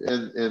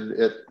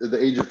at the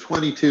age of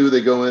 22,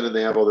 they go in and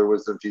they have all their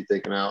wisdom teeth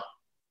taken out.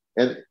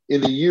 And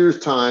in a year's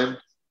time,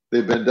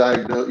 they've been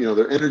diagnosed,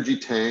 they're energy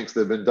tanks,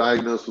 they've been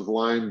diagnosed with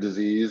Lyme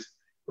disease,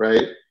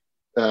 right?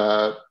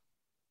 And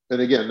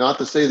again, not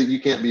to say that you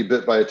can't be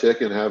bit by a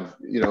tick and have,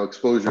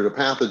 exposure to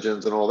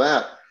pathogens and all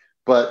that,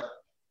 but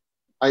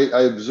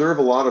I observe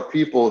a lot of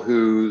people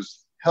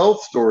whose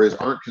health stories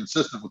aren't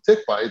consistent with tick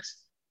bites,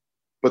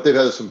 but they've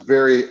had some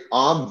very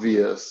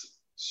obvious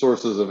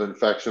sources of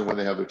infection when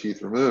they have their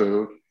teeth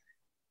removed.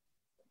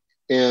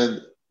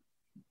 And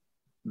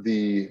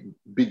the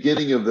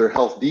beginning of their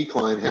health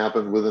decline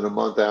happened within a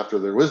month after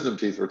their wisdom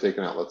teeth were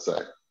taken out, let's say.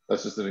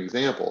 That's just an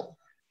example.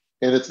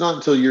 And it's not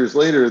until years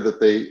later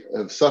that they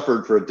have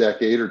suffered for a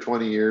decade or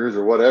 20 years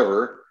or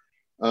whatever,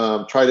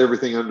 tried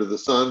everything under the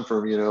sun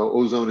from,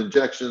 ozone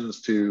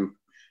injections to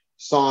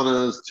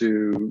saunas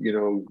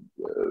to,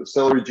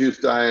 celery juice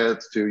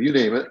diets to you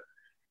name it.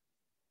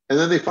 And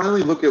then they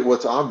finally look at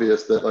what's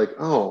obvious, that like,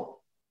 oh,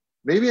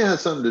 maybe it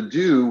has something to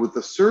do with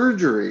the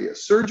surgery, a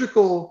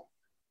surgical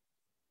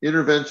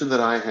intervention that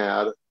I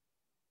had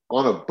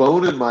on a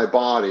bone in my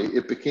body.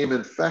 It became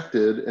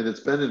infected, and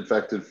it's been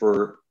infected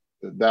for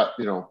that,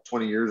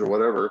 20 years or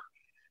whatever.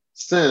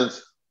 Since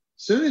as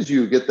soon as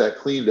you get that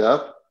cleaned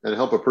up and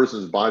help a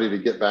person's body to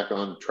get back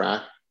on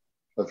track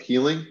of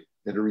healing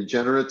and to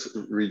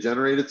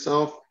regenerate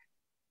itself,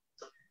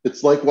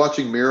 it's like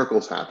watching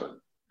miracles happen.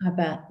 I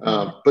bet.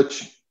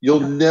 But you'll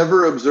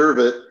never observe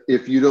it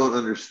if you don't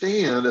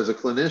understand as a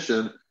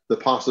clinician the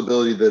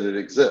possibility that it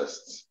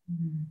exists.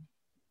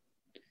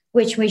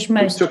 Which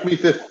most took me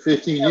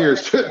 15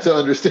 years to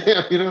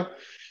understand,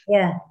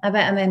 Yeah, I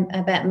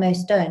bet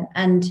most don't.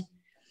 And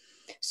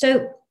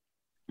so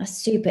that's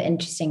super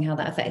interesting how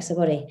that affects the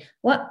body.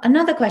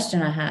 Another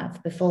question I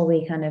have before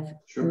we kind of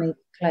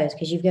close,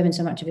 because you've given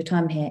so much of your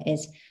time here,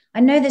 is I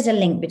know there's a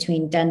link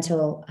between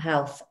dental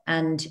health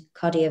and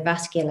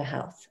cardiovascular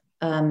health.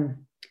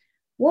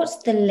 What's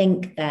the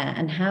link there,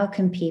 and how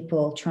can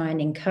people try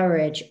and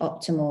encourage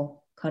optimal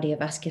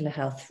cardiovascular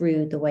health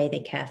through the way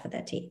they care for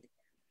their teeth?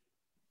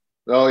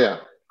 Oh yeah,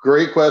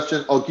 great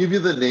question. I'll give you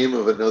the name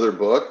of another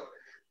book.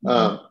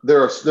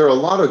 There are a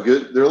lot of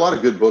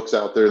good books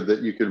out there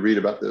that you could read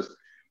about this.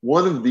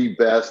 One of the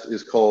best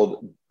is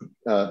called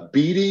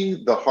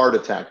Beating the Heart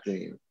Attack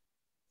Gene.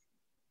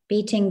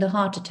 Beating the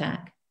Heart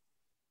Attack.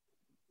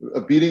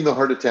 Beating the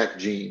Heart Attack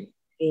Gene.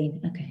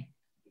 Okay.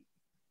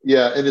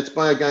 Yeah, and it's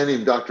by a guy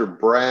named Dr.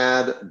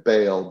 Brad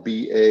Bale,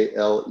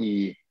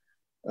 B-A-L-E.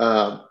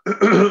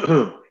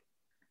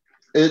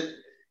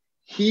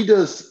 He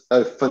does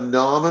a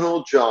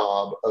phenomenal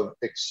job of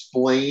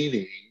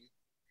explaining.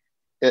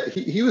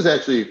 He was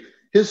actually,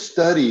 his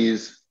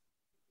studies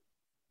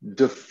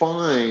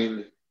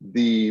defined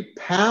the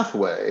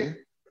pathway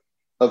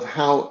of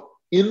how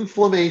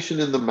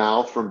inflammation in the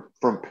mouth from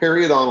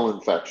periodontal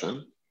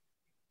infection,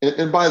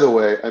 and by the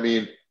way, I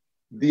mean,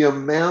 the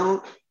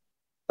amount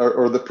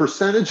or the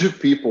percentage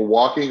of people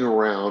walking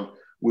around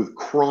with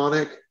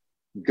chronic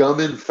gum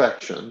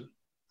infection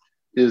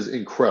is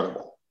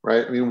incredible,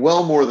 right? I mean,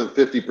 well more than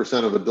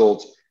 50% of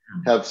adults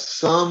have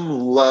some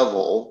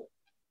level,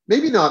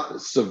 maybe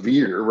not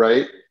severe,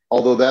 right?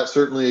 Although that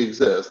certainly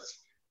exists,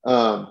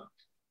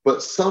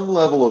 but some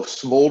level of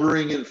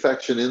smoldering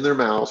infection in their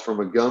mouths from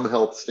a gum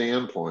health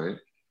standpoint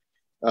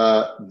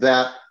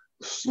that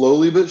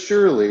slowly but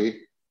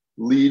surely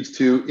leads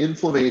to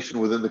inflammation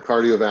within the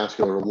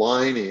cardiovascular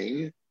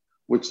lining,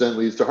 which then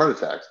leads to heart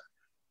attacks.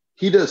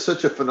 He does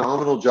such a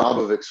phenomenal job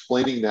of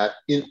explaining that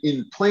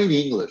in plain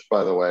English,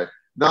 by the way,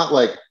 not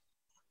like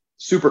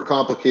super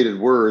complicated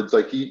words.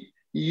 Like he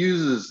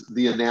uses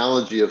the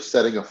analogy of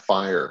setting a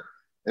fire,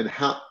 and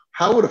how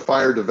would a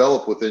fire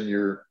develop within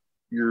your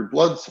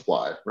blood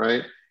supply,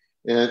 right?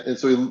 And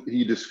so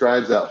he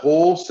describes that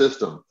whole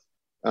system.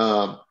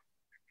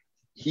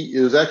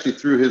 It was actually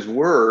through his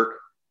work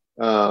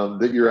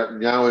that you're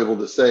now able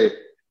to say,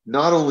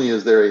 not only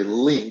is there a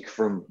link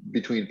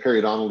between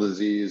periodontal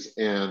disease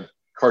and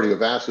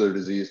cardiovascular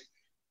disease,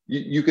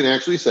 you can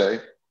actually say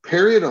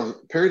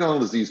periodontal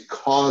disease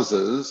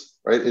causes,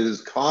 right? It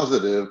is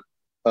causative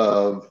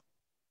of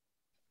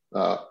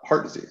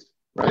heart disease,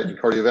 right? And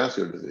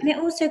cardiovascular disease. And it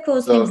also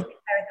causes things like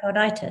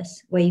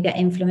pericarditis, where you get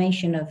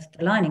inflammation of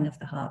the lining of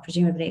the heart.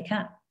 Presumably it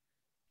can.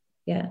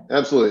 Yeah.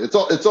 Absolutely.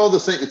 It's all the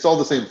same. It's all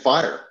the same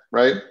fire,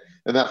 right?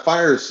 And that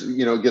fire is,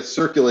 gets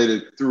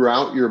circulated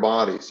throughout your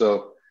body.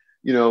 So,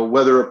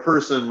 whether a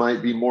person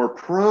might be more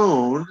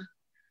prone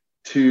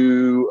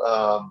to,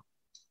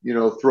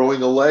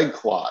 throwing a leg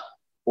clot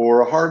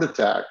or a heart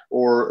attack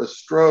or a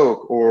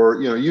stroke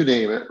or, you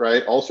name it,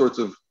 right? All sorts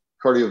of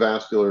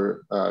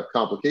cardiovascular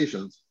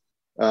complications.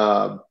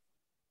 That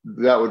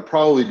would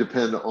probably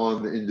depend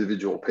on the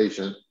individual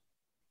patient.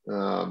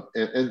 And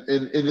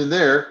in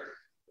there,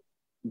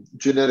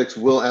 genetics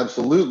will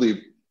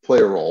absolutely play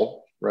a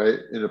role, right,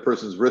 in a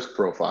person's risk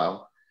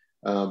profile.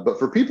 But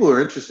for people who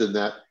are interested in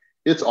that,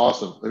 it's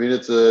awesome. I mean,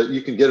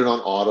 you can get it on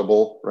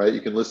Audible, right?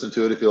 You can listen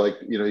to it if you like,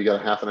 you got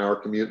a half an hour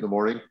commute in the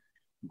morning.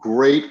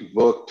 Great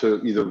book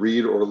to either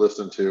read or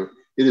listen to.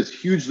 It is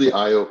hugely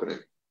eye-opening.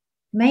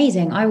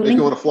 Amazing. I will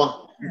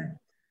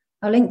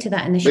I'll link to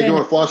that in the show. Make you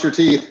want to floss your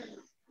teeth.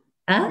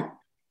 Huh?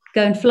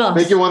 Go and floss.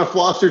 Make you want to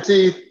floss your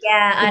teeth.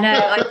 Yeah, I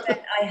know.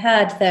 I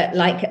heard that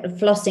like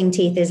flossing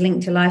teeth is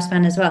linked to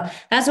lifespan as well.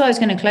 That's what I was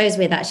going to close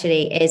with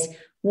actually is,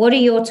 what are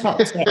your top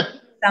tips for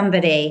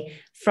somebody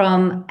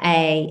from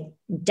a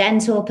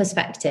dental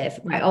perspective,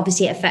 right?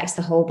 Obviously it affects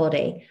the whole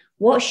body.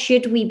 What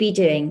should we be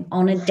doing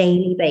on a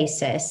daily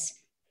basis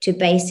to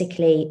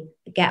basically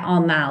get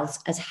our mouths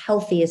as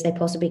healthy as they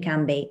possibly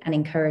can be and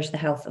encourage the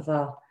health of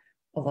our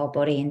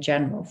body in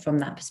general from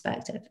that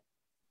perspective?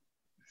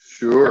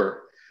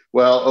 Sure.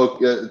 Well,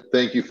 okay,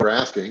 thank you for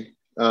asking.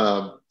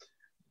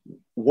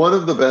 One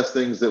of the best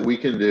things that we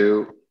can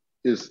do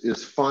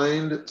is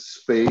find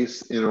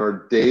space in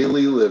our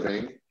daily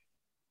living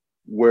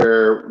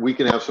where we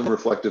can have some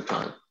reflective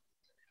time,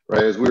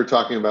 right? As we were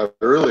talking about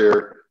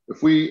earlier,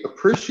 if we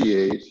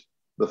appreciate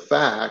the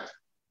fact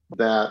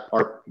that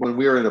when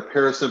we are in a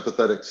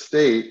parasympathetic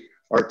state,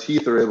 our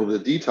teeth are able to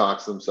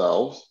detox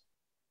themselves,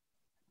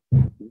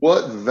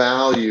 what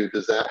value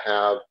does that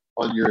have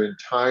on your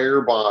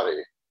entire body,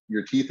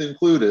 your teeth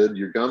included,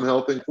 your gum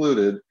health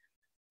included,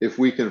 if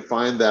we can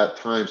find that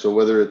time? So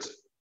whether it's,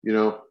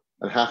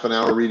 a half an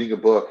hour reading a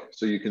book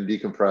so you can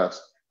decompress,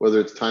 whether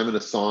it's time in a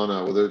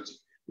sauna, whether it's,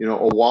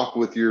 a walk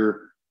with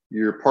your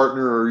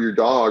partner or your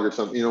dog or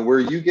something, where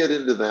you get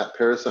into that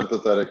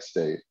parasympathetic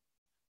state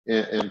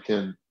and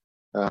can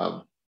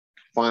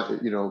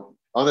find,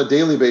 on a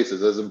daily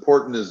basis, as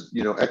important as,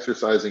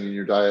 exercising in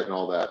your diet and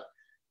all that,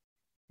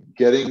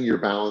 getting your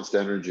balanced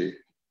energy,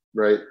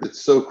 right?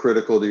 It's so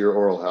critical to your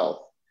oral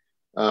health.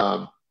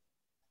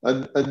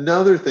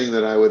 Another thing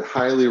that I would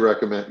highly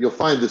recommend, you'll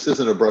find this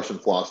isn't a brush and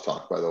floss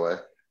talk, by the way,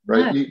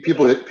 right? No.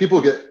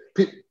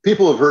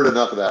 People have heard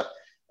enough of that.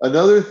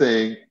 Another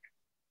thing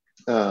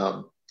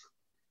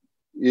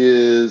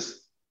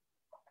is,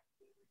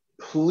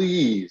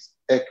 please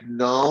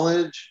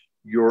acknowledge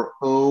your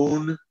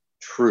own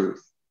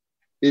truth.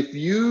 If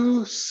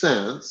you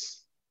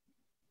sense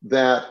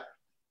that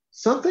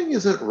something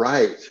isn't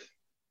right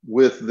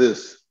with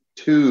this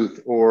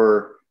tooth,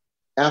 or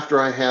after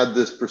I had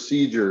this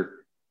procedure,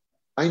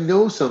 I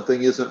know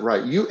something isn't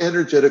right. You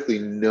energetically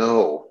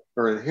know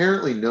or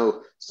inherently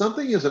know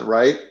something isn't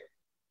right.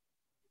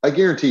 I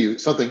guarantee you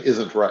something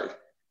isn't right,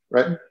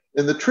 right?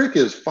 And the trick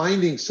is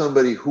finding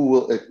somebody who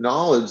will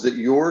acknowledge that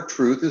your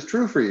truth is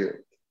true for you.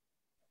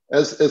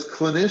 As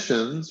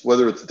clinicians,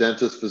 whether it's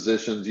dentists,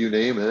 physicians, you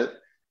name it,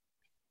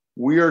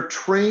 we are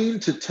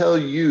trained to tell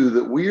you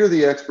that we are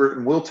the expert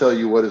and we'll tell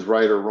you what is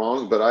right or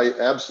wrong. But I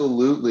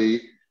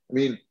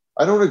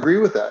don't agree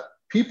with that.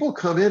 People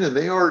come in and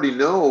they already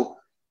know,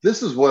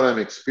 this is what I'm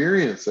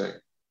experiencing.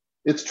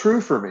 It's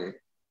true for me.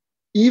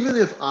 Even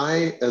if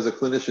I, as a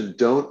clinician,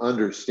 don't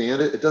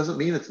understand it, it doesn't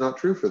mean it's not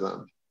true for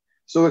them.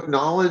 So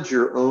acknowledge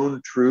your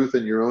own truth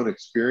and your own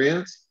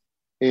experience,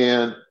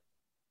 and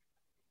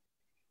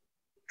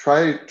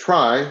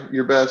try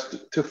your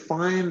best to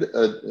find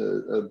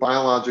a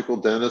biological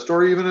dentist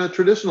or even a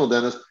traditional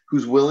dentist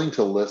who's willing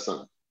to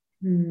listen,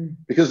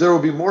 because there will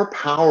be more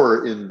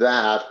power in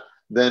that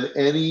than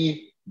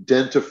any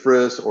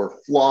dentifrice or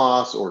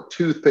floss or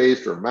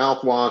toothpaste or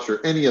mouthwash or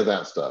any of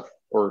that stuff,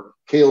 or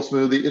kale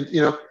smoothie.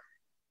 You know,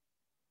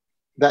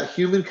 that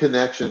human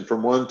connection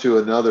from one to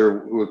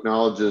another who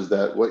acknowledges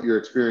that what you're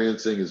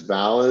experiencing is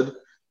valid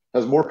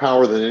has more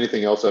power than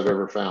anything else I've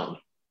ever found.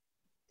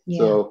 Yeah,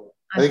 so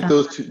I think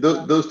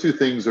those two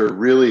things are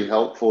really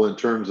helpful in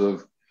terms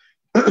of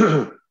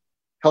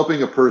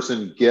helping a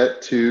person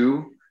get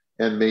to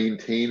and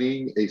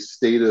maintaining a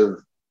state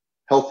of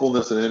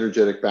healthfulness and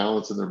energetic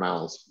balance in their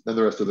mouths and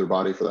the rest of their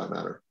body, for that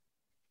matter.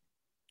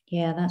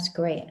 Yeah, that's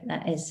great.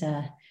 That is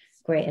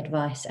great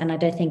advice. And I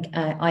don't think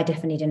I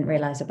definitely didn't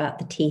realize about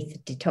the teeth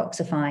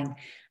detoxifying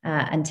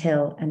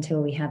until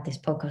we had this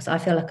podcast. I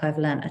feel like I've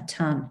learned a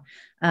ton.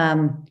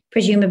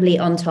 Presumably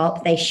on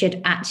top, they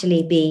should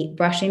actually be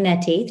brushing their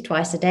teeth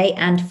twice a day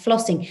and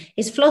flossing.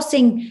 Is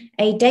flossing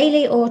a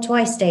daily or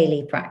twice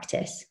daily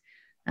practice?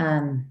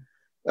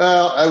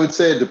 I would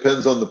say it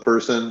depends on the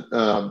person.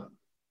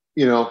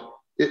 You know,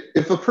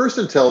 if a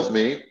person tells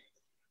me,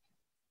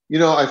 you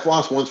know, I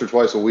floss once or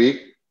twice a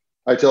week,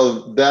 I tell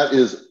them that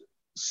is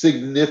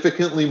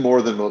significantly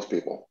more than most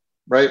people,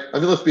 right? I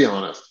mean, let's be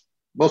honest.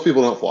 Most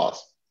people don't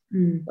floss.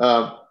 And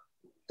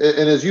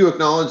as you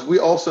acknowledge, we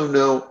also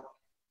know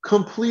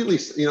completely,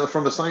 you know,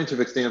 from a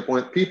scientific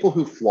standpoint, people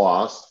who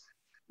floss,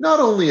 not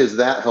only is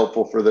that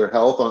helpful for their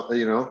health,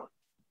 you know,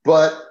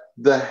 but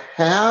the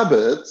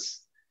habits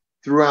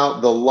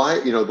throughout the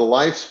life, you know, the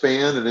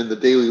lifespan and in the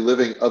daily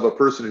living of a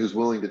person who's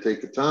willing to take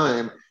the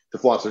time to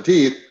floss their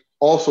teeth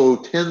also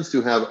tends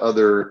to have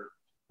other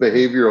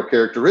behavioral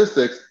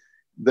characteristics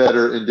that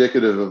are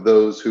indicative of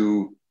those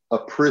who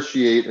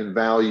appreciate and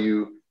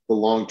value the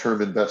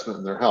long-term investment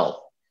in their health.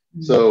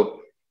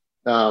 So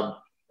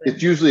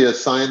it's usually a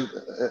sign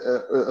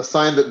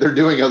that they're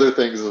doing other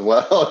things as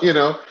well. You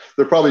know,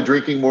 they're probably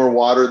drinking more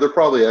water, they're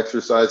probably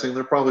exercising,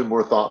 they're probably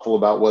more thoughtful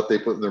about what they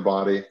put in their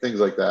body, things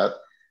like that.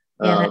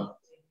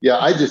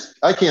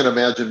 I can't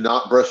imagine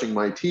not brushing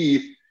my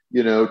teeth,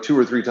 you know, 2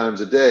 or 3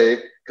 times a day,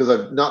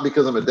 not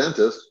because I'm a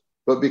dentist,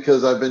 but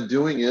because I've been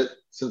doing it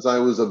since I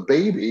was a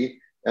baby,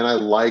 and I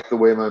like the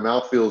way my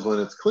mouth feels when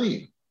it's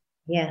clean.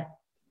 Yeah.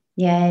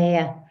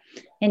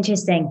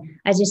 Interesting.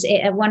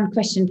 One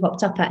question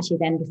popped up actually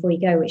then before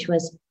you go, which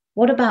was,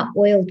 what about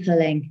oil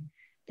pulling?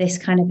 This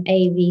kind of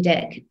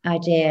Ayurvedic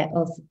idea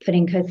of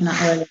putting coconut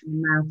oil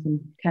in your mouth and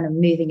kind of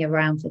moving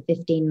around for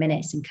 15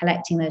 minutes and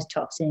collecting those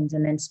toxins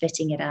and then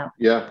spitting it out.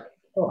 Yeah.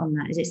 Thought on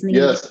that? Is it something?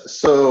 Yes.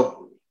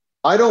 So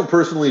I don't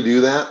personally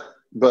do that,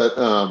 but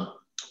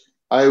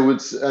I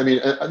mean,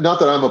 not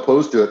that I'm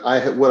opposed to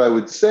it. What I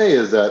would say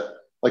is that,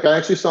 like, I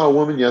actually saw a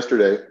woman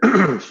yesterday.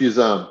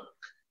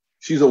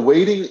 She's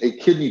awaiting a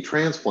kidney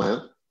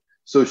transplant,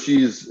 so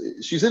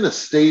she's in a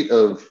state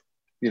of,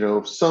 you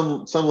know,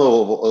 some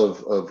level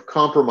of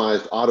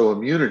compromised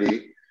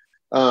autoimmunity.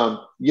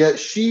 Yet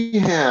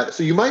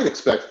so you might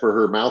expect for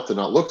her mouth to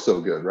not look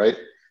so good, right?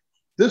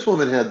 This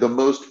woman had the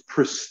most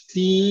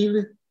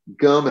pristine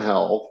gum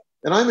health,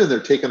 and I'm in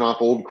there taking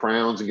off old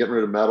crowns and getting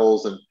rid of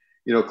metals and,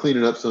 you know,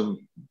 cleaning up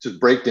some just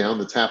breakdown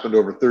that's happened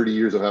over 30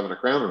 years of having a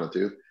crown on a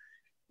tooth.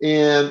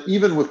 And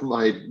even with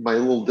my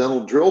little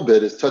dental drill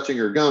bit is touching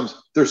her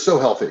gums, they're so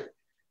healthy.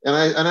 And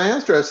I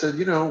asked her, I said,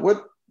 you know,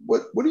 what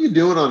are you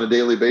doing on a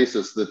daily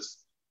basis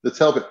that's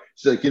helping?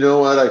 She's like, you know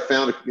what, I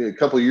found a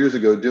couple of years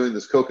ago doing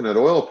this coconut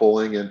oil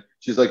pulling, and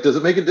she's like, does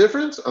it make a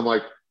difference? I'm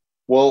like,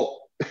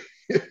 well,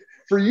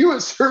 for you,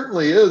 it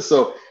certainly is.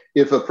 So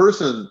if a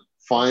person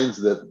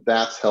finds that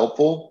that's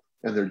helpful,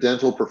 and their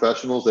dental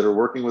professionals that are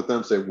working with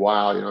them say,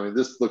 wow, you know, I mean,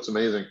 this looks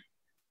amazing,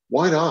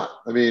 why not?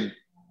 I mean,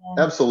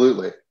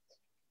 absolutely.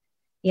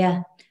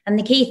 Yeah. And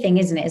the key thing,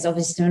 isn't it, is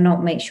obviously to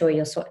make sure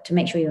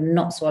you're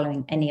not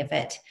swallowing any of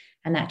it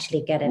and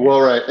actually get it.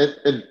 Well, right.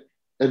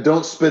 And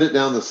don't spit it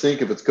down the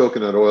sink if it's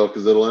coconut oil,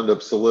 because it'll end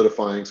up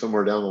solidifying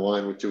somewhere down the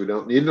line, which we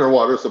don't need in our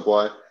water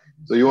supply.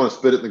 So you want to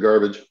spit it in the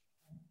garbage.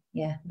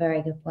 Yeah.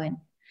 Very good point.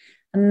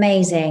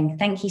 Amazing.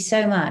 Thank you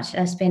so much.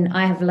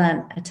 I have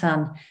learned a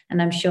ton,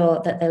 and I'm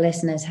sure that the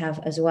listeners have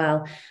as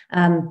well.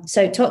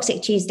 So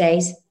Toxic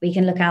Tuesdays, we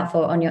can look out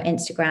for on your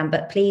Instagram,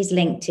 but please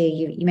link to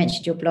you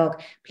mentioned your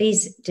blog.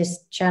 Please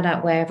just shout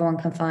out where everyone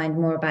can find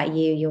more about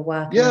you, your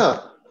work.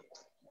 Yeah,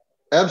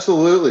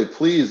 absolutely.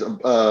 Please,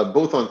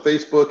 both on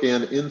Facebook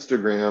and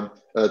Instagram,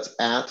 it's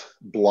at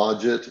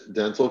Blodgett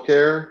Dental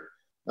Care,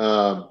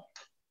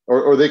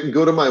 or they can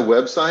go to my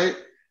website.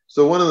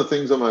 So one of the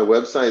things on my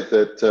website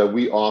that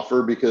we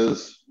offer,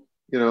 because,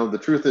 you know, the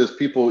truth is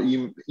people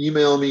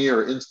email me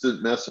or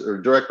instant message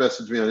or direct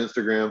message me on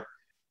Instagram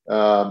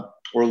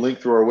or link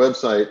through our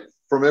website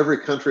from every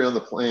country on the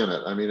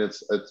planet. I mean,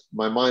 it's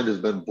my mind has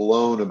been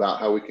blown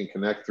about how we can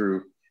connect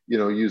through, you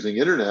know, using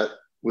internet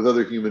with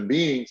other human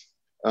beings.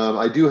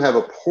 I do have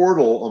a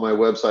portal on my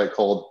website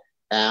called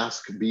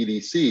Ask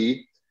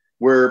BDC,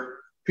 where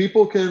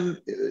people can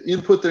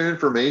input their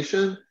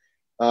information.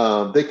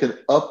 They can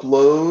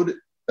upload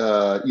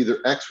either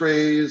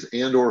x-rays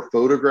and or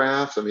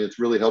photographs. I mean, it's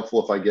really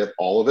helpful if I get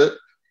all of it.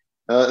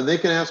 And they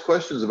can ask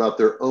questions about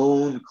their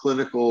own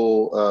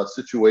clinical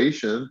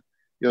situation.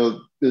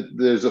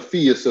 There's a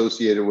fee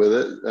associated with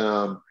it,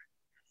 a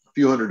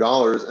few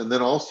 $100s, and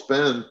then I'll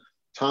spend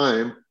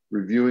time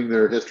reviewing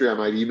their history. I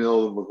might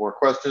email them with more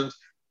questions,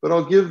 but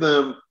I'll give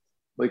them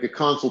like a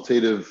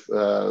consultative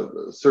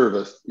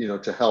service,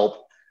 to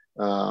help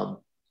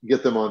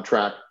get them on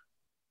track.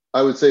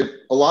 I would say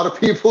a lot of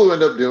people who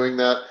end up doing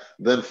that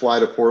then fly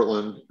to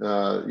Portland,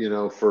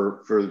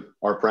 for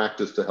our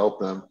practice to help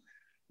them,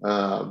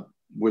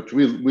 which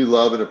we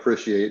love and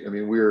appreciate. I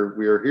mean, we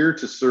are here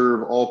to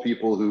serve all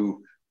people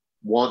who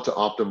want to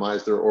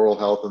optimize their oral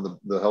health and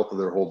the health of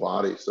their whole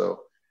body.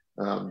 So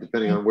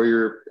depending on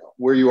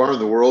where you are in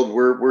the world,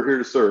 we're here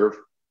to serve.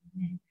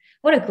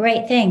 What a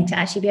great thing to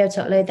actually be able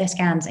to upload their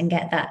scans and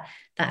get that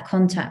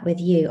contact with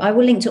you. I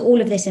will link to all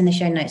of this in the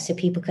show notes so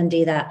people can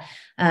do that.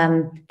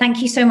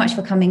 Thank you so much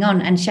for coming on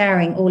and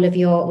sharing all of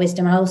your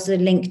wisdom. I'll also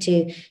link to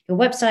your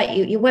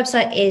website. Your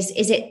website is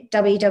it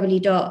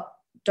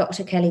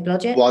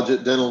www.drkellyblodgett?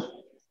 Blodgett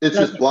Dental. It's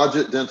just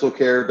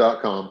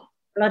blodgettdentalcare.com.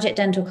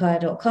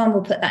 blodgettdentalcare.com.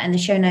 We'll put that in the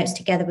show notes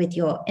together with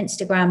your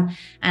Instagram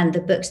and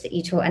the books that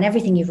you taught and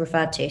everything you've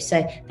referred to.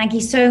 So thank you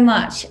so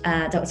much,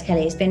 Dr.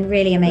 Kelly. It's been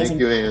really amazing.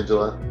 Thank you,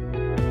 Angela.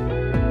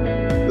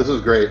 This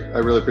was great. I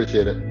really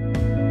appreciate it.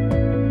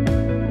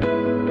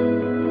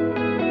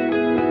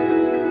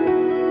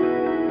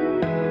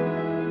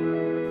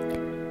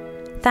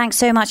 Thanks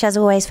so much, as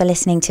always, for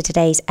listening to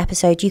today's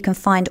episode. You can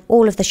find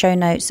all of the show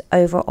notes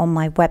over on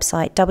my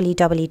website,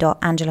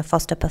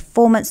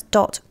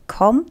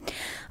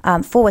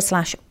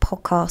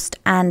 www.angelafosterperformance.com/podcast.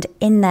 And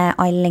in there,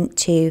 I link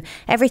to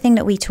everything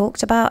that we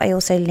talked about. I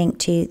also link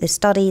to the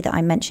study that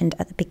I mentioned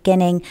at the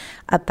beginning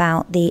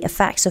about the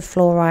effects of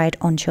fluoride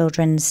on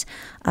children's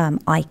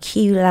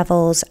IQ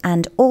levels,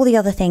 and all the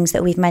other things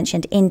that we've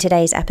mentioned in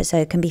today's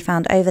episode can be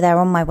found over there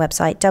on my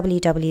website,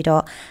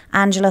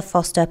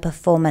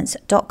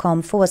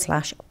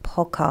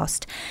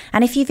 www.angelafosterperformance.com/podcast.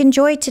 And if you've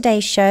enjoyed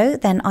today's show,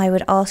 then I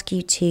would ask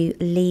you to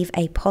leave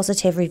a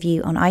positive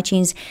review on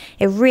iTunes.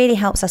 It really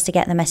helps us to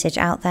get the message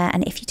out there.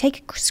 And if you take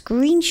a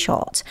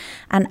screenshot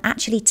and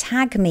actually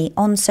tag me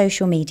on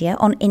social media,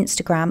 on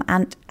Instagram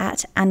and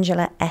at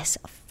Angela S.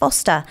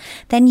 Foster,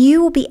 then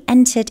you will be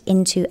entered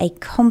into a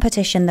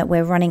competition that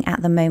we're running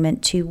at the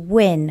moment to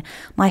win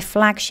my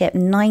flagship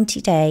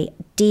 90-day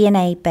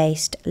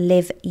DNA-based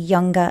Live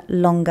Younger,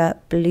 Longer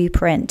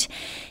blueprint.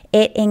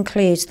 It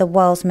includes the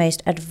world's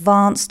most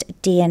advanced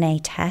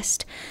DNA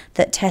test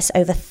that tests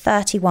over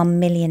 31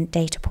 million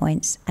data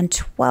points and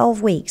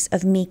 12 weeks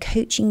of me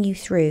coaching you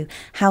through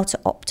how to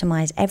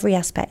optimize every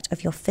aspect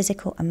of your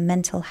physical and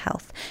mental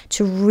health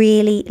to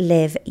really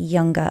live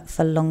younger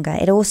for longer.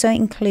 It also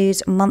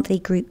includes monthly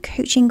group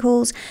coaching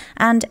calls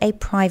and a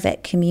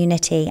private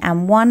community.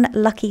 And one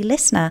lucky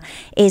listener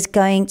is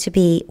going to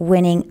be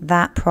winning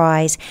that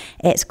prize.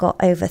 It's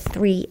got over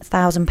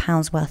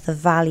 £3,000 worth of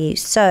value.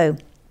 So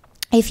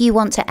if you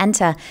want to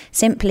enter,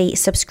 simply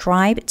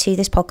subscribe to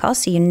this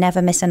podcast so you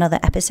never miss another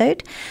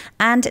episode,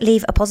 and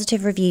leave a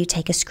positive review,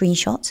 take a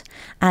screenshot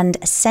and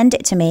send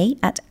it to me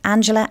at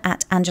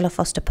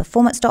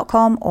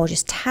angela@angelafosterperformance.com, or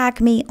just tag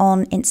me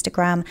on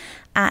Instagram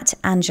at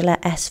Angela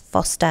S.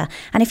 Foster.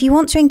 And if you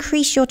want to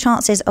increase your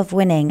chances of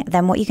winning,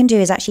 then what you can do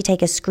is actually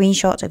take a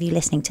screenshot of you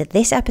listening to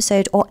this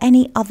episode or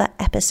any other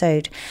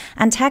episode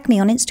and tag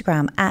me on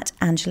Instagram at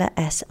Angela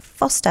S.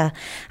 Foster.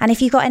 And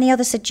if you've got any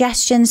other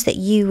suggestions that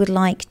you would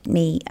like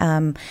me,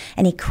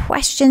 any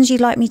questions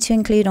you'd like me to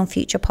include on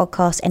future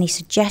podcasts, any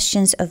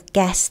suggestions of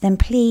guests, then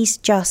please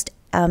just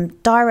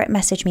direct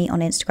message me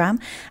on Instagram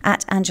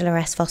at Angela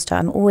S. Foster.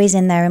 I'm always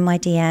in there in my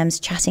DMs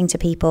chatting to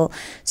people.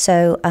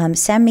 So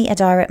send me a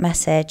direct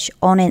message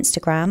on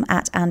Instagram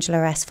at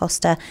Angela S.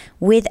 Foster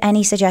with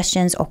any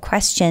suggestions or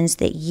questions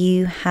that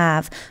you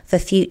have for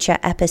future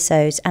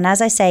episodes. And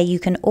as I say, you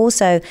can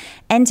also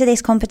enter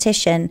this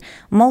competition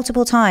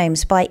multiple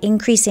times by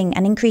increase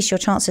your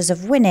chances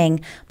of winning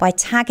by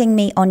tagging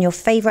me on your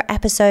favorite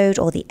episode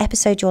or the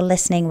episode you're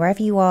listening,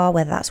 wherever you are,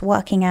 whether that's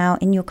working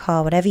out, in your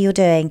car, whatever you're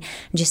doing,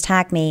 and just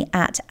tag me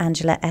at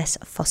Angela S.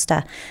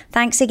 Foster.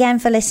 Thanks again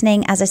for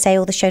listening. As I say,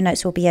 all the show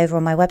notes will be over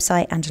on my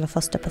website,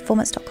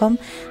 angelafosterperformance.com,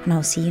 and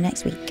I'll see you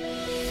next week.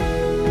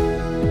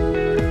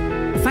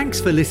 Thanks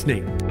for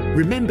listening.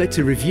 Remember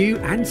to review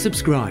and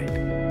subscribe.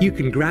 You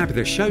can grab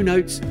the show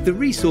notes, the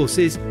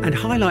resources, and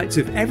highlights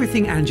of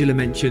everything Angela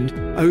mentioned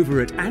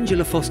over at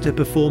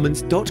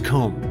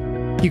angelafosterperformance.com.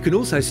 You can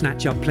also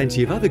snatch up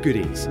plenty of other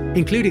goodies,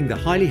 including the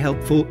highly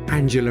helpful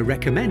Angela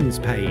Recommends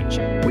page,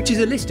 which is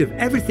a list of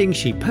everything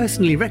she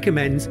personally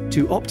recommends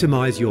to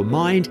optimize your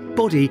mind,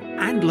 body,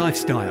 and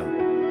lifestyle.